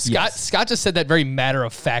 Oh, Scott just said that very matter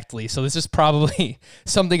of factly. So this is probably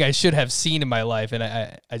something I should have seen in my life, and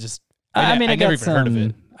I never even heard of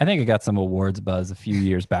it. I think it got some awards buzz a few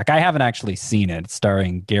years back. I haven't actually seen it. It's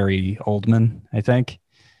starring Gary Oldman, I think.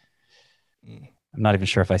 I'm not even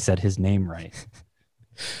sure if I said his name right.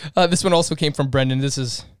 This one also came from Brendan. This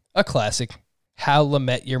is a classic. How I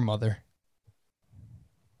Met Your Mother.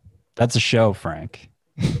 That's a show, Frank.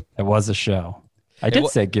 It was a show. I did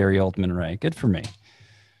say Gary Oldman right. Good for me.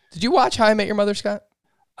 Did you watch How I Met Your Mother, Scott?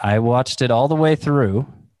 I watched it all the way through.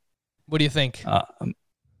 What do you think?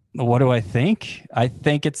 What do I think? I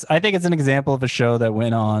think it's an example of a show that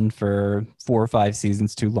went on for 4 or 5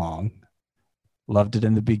 seasons too long. Loved it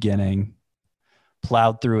in the beginning,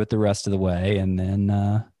 plowed through it the rest of the way, and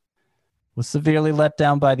then was severely let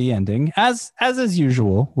down by the ending, as is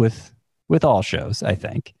usual with all shows, I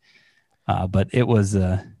think. But it was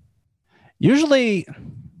usually.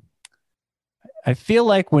 I feel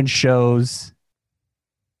like when shows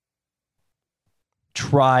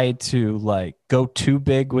try to go too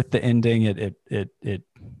big with the ending,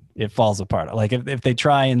 it falls apart. Like if they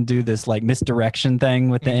try and do this misdirection thing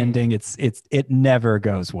with the ending, it never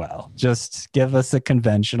goes well. Just give us a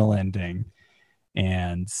conventional ending,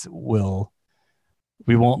 and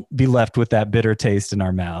we won't be left with that bitter taste in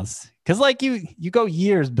our mouths. Because you go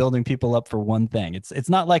years building people up for one thing. It's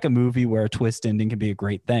not like a movie where a twist ending can be a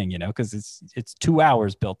great thing, because it's 2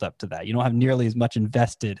 hours built up to that. You don't have nearly as much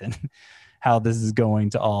invested in how this is going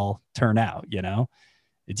to all turn out.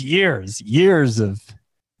 It's years of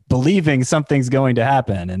believing something's going to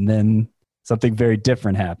happen, and then something very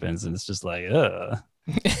different happens, and it's just like, ugh.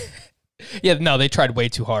 Yeah, no, they tried way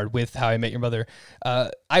too hard with How I Met Your Mother.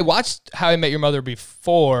 I watched How I Met Your Mother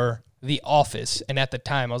before The Office, and at the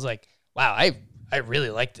time I was like, wow, I really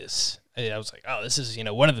like this. I was like, oh, this is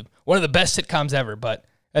one of the best sitcoms ever.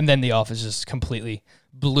 And then The Office just completely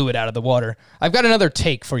blew it out of the water. I've got another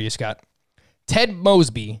take for you, Scott. Ted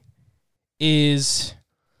Mosby is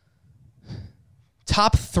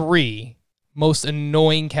top 3 most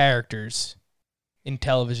annoying characters in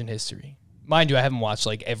television history. Mind you, I haven't watched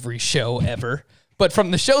every show ever, but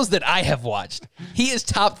from the shows that I have watched, he is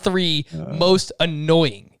top 3 most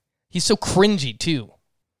annoying. He's so cringy too.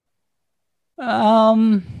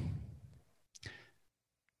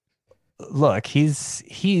 Look,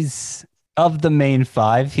 he's of the main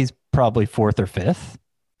 5, he's probably 4th or 5th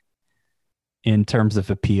in terms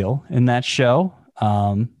of appeal in that show.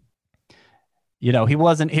 He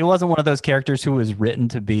wasn't one of those characters who was written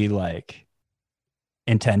to be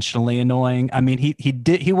intentionally annoying. I mean,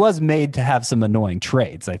 he was made to have some annoying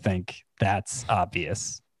traits. I think that's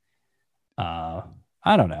obvious.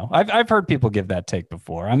 I don't know. I've heard people give that take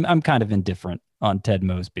before. I'm kind of indifferent on Ted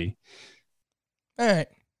Mosby. All right.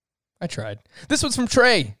 I tried. This one's from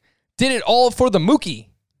Trey. Did it all for the Mookie.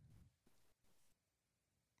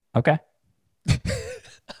 Okay.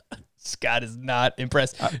 Scott is not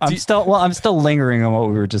impressed. I'm still lingering on what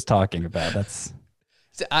we were just talking about.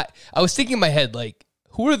 I was thinking in my head, like,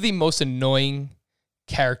 who are the most annoying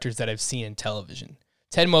characters that I've seen in television?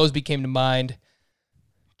 Ted Mosby came to mind.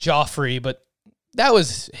 Joffrey, but that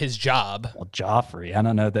was his job. Well, Joffrey, I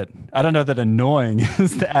don't know that annoying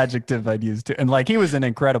is the adjective I'd use to. And like, he was an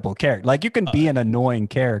incredible character. Like, you can be an annoying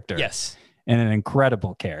character. Yes. And an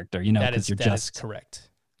incredible character, you know, because you're just correct.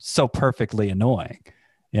 So perfectly annoying,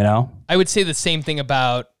 you know? I would say the same thing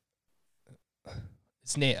about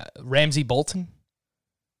his name, Ramsey Bolton.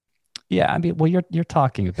 Yeah, I mean, well, you're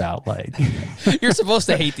talking about like you're supposed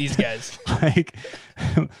to hate these guys, like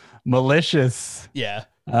malicious. Yeah.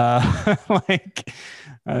 Like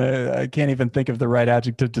I can't even think of the right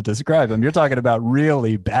adjective to describe them. You're talking about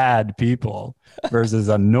really bad people versus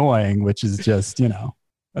annoying, which is just, you know,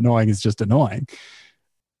 annoying is just annoying.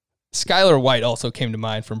 Skylar White also came to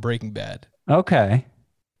mind from Breaking Bad. Okay.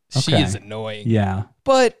 She is annoying. Yeah.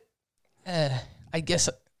 But I guess,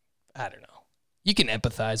 I don't know. You can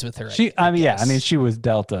empathize with her. I mean, she was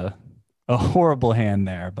dealt a horrible hand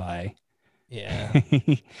there by. Yeah.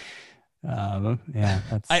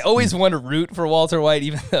 That's, I always want to root for Walter White,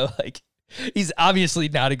 even though like he's obviously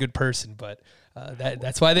not a good person. But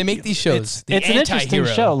that's why they make these shows. It's an interesting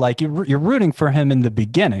show. Like you're rooting for him in the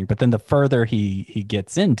beginning, but then the further he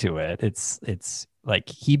gets into it, it's like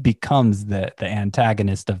he becomes the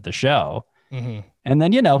antagonist of the show. Mm-hmm. And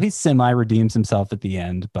then, you know, he semi-redeems himself at the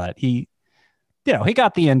end, but he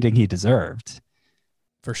got the ending he deserved.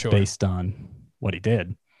 For sure. Based on what he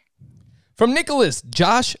did. From Nicholas,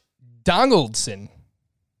 Josh Donaldson.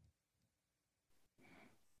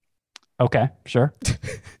 Okay, sure.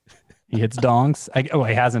 He hits dongs.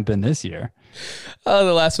 He hasn't been this year. The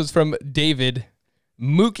last was from David,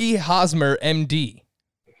 Mookie Hosmer, MD.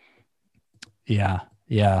 Yeah.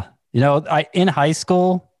 You know, in high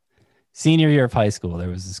school, senior year of high school, there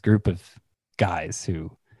was this group of guys who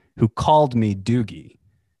called me Doogie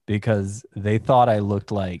because they thought I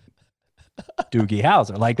looked like Doogie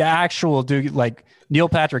Howser, like the actual Doogie, like Neil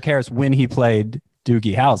Patrick Harris when he played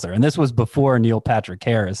Doogie Howser. And this was before Neil Patrick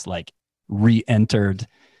Harris like re-entered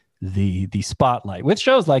the spotlight, which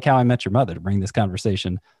shows like How I Met Your Mother, to bring this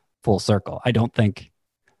conversation full circle. I don't think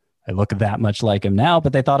I look that much like him now,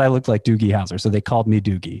 but they thought I looked like Doogie Howser, so they called me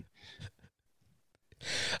Doogie.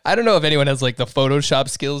 I don't know if anyone has like the Photoshop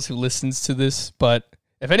skills who listens to this, but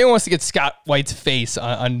if anyone wants to get Scott White's face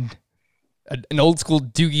on an old school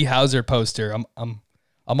Doogie Howser poster, I'm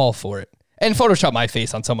all for it. And Photoshop my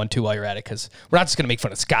face on someone too while you're at it, because we're not just going to make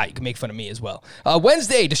fun of Scott. You can make fun of me as well.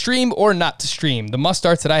 Wednesday, to stream or not to stream. The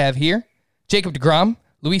must-starts that I have here, Jacob deGrom,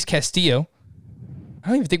 Luis Castillo. I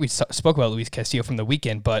don't even think we spoke about Luis Castillo from the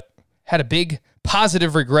weekend, but had a big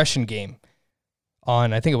positive regression game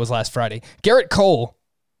on, I think it was last Friday. Garrett Cole,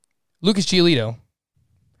 Lucas Giolito,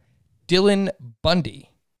 Dylan Bundy,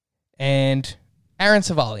 and Aaron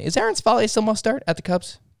Savali. Is Aaron Savali still must start at the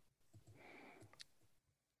Cubs?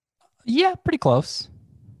 Yeah, pretty close.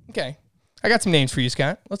 Okay. I got some names for you,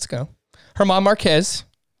 Scott. Let's go. German Marquez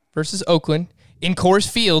versus Oakland in Coors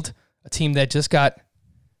Field, a team that just got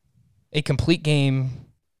a complete game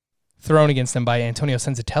thrown against them by Antonio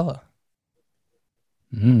Senzatella.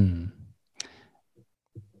 In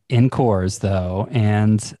Coors, though,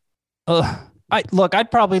 and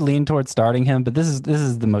I'd probably lean towards starting him, but this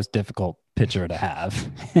is the most difficult pitcher to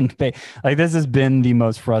have. And like this has been the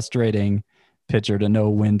most frustrating pitcher to know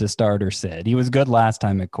when to start or sit. He was good last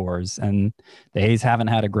time at Coors, and the A's haven't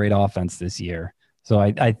had a great offense this year. So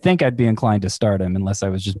I think I'd be inclined to start him unless I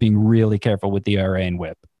was just being really careful with the ERA and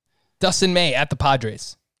whip. Dustin May at the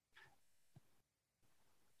Padres.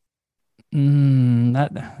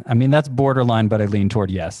 That's borderline, but I lean toward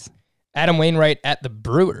yes. Adam Wainwright at the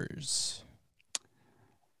Brewers.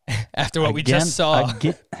 After what we just saw.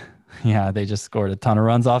 Yeah, they just scored a ton of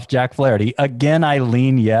runs off Jack Flaherty. Again, I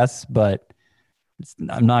lean yes, but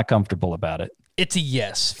I'm not comfortable about it. It's a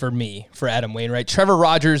yes for me, for Adam Wainwright. Trevor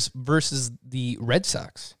Rogers versus the Red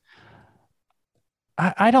Sox.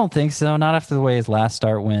 I don't think so. Not after the way his last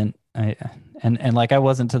start went. I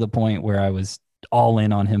wasn't to the point where I was all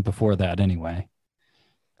in on him before that anyway.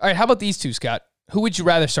 All right, how about these two, Scott? Who would you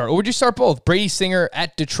rather start? Or would you start both? Brady Singer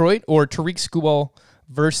at Detroit or Tariq Skubal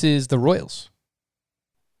versus the Royals?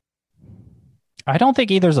 I don't think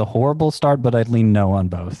either's a horrible start, but I'd lean no on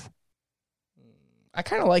both. I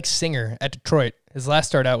kind of like Singer at Detroit. His last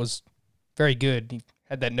start out was very good. He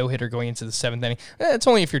Had that no-hitter going into the 7th inning. It's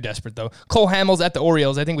only if you're desperate, though. Cole Hamels at the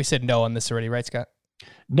Orioles. I think we said no on this already, right, Scott?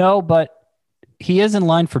 No, but he is in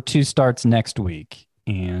line for 2 starts next week.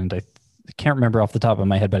 And I can't remember off the top of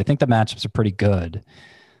my head, but I think the matchups are pretty good.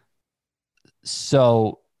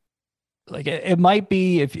 So, like, it might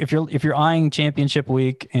be if you're eyeing championship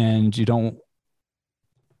week and you don't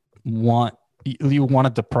want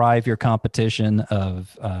to deprive your competition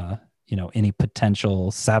of any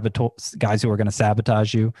potential guys who are going to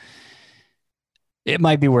sabotage you, it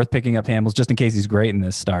might be worth picking up Hamels just in case he's great in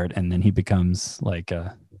this start, and then he becomes like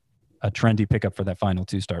a trendy pickup for that final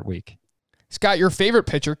 2-start week. Scott, your favorite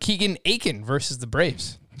pitcher, Keegan Aiken versus the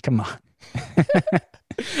Braves. Come on.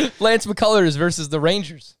 Lance McCullers versus the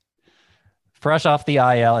Rangers. Fresh off the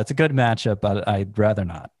IL. It's a good matchup, but I'd rather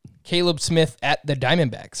not. Caleb Smith at the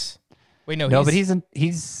Diamondbacks. Wait, no, but he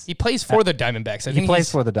plays for the Diamondbacks. I think he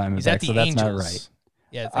plays for the Diamondbacks, he's at the so that's Angels. not right.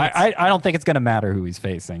 Yeah, I don't think it's going to matter who he's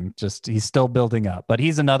facing. Just he's still building up, but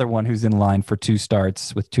he's another one who's in line for 2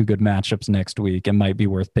 starts with 2 good matchups next week and might be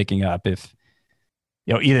worth picking up if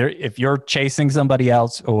either if you're chasing somebody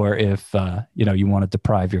else or if you want to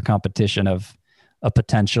deprive your competition of a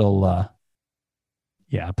potential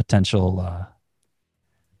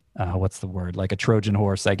what's the word, like a Trojan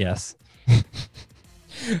horse, I guess.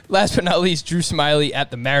 Last but not least, Drew Smyly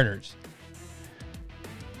at the Mariners.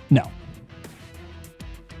 No.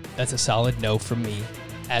 That's a solid no from me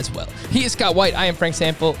as well. He is Scott White. I am Frank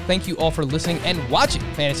Sample. Thank you all for listening and watching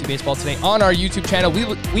Fantasy Baseball today on our YouTube channel.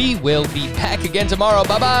 We will be back again tomorrow.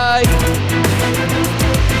 Bye-bye.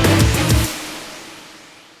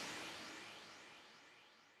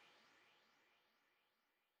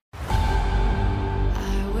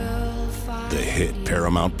 The hit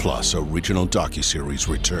Paramount Plus original docuseries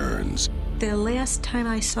returns. The last time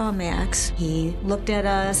I saw Max, he looked at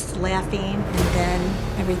us laughing, and then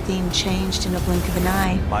everything changed in a blink of an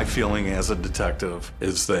eye. My feeling as a detective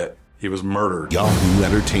is that he was murdered. Yahoo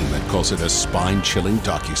Entertainment calls it a spine-chilling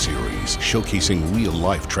docuseries showcasing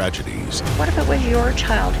real-life tragedies. What if it was your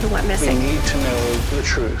child who went missing? We need to know the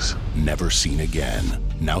truth. Never seen again.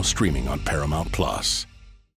 Now streaming on Paramount Plus.